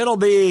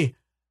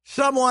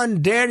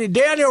someone,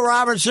 Daniel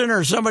Robertson,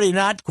 or somebody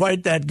not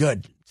quite that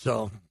good.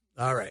 So,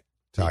 all right.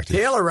 Talk to you.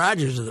 Taylor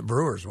Rogers of the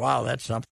Brewers. Wow, that's something.